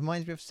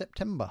reminds me of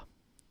September.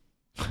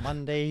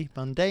 Monday,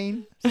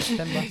 mundane.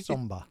 September,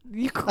 somber.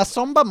 A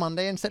somber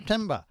Monday in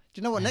September. Do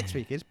you know what next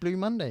week is? Blue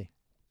Monday.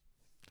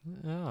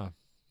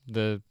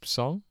 The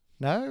song?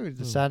 No,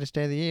 the saddest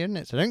day of the year, isn't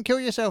it? So don't kill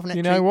yourself next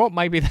week. You know what?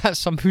 Maybe that's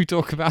something we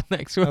talk about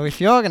next week. Oh,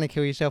 if you're going to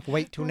kill yourself,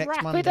 wait till next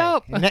Wrap Monday. it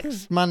up.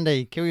 Next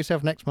Monday. Kill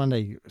yourself next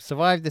Monday.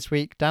 Survive this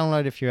week.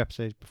 Download a few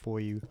episodes before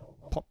you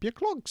pop your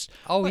clogs.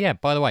 Oh, yeah.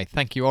 By the way,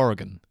 thank you,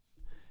 Oregon,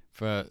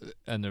 for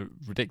a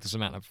ridiculous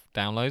amount of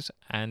downloads.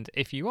 And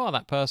if you are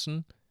that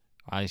person,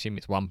 I assume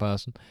it's one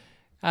person,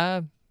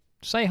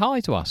 say hi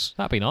to us.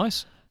 That'd be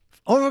nice.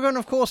 Oregon,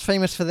 of course,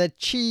 famous for their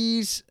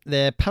cheese,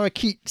 their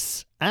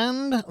parakeets,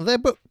 and their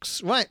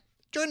books. Right.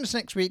 Join us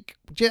next week.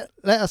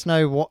 Let us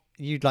know what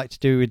you'd like to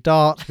do with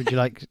darts. Would you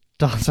like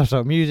darts as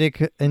a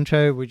music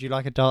intro? Would you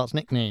like a darts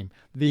nickname?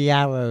 The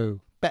Arrow.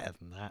 Better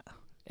than that.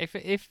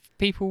 If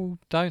people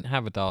don't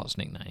have a darts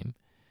nickname,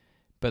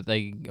 but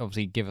they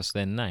obviously give us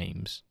their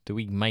names, do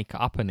we make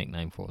up a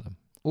nickname for them?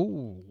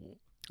 Ooh.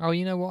 Oh,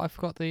 you know what? I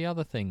forgot the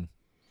other thing.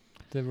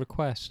 The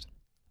request.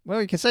 Well,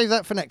 we can save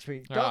that for next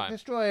week. All Dark right.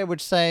 Destroyer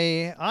would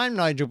say, I'm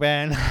Nigel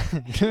Ben.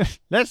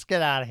 Let's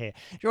get out of here.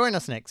 Join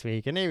us next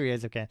week. And here he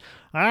is again.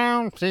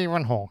 I'm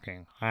Stephen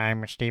Hawking.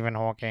 I'm Stephen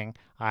Hawking.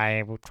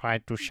 I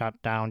tried to shut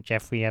down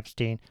Jeffrey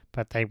Epstein,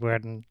 but they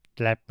wouldn't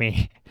let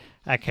me.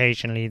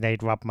 Occasionally,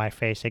 they'd rub my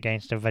face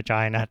against a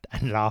vagina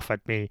and laugh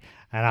at me,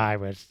 and I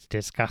was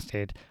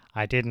disgusted.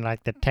 I didn't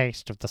like the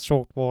taste of the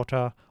salt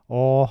water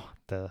or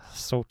the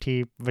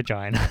salty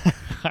vagina.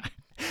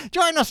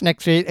 Join us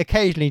next week.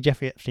 Occasionally,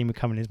 Jeffrey Epstein will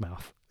come in his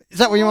mouth. Is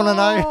that what you want to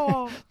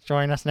know?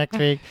 Join us next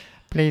week.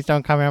 Please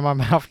don't come in my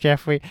mouth,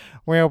 Jeffrey.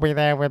 We'll be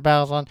there with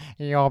bells on.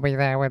 You'll be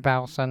there with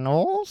bells on,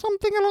 or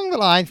something along the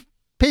lines.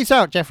 Peace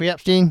out, Jeffrey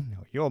Epstein.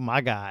 You're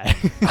my guy.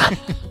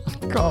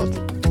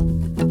 God.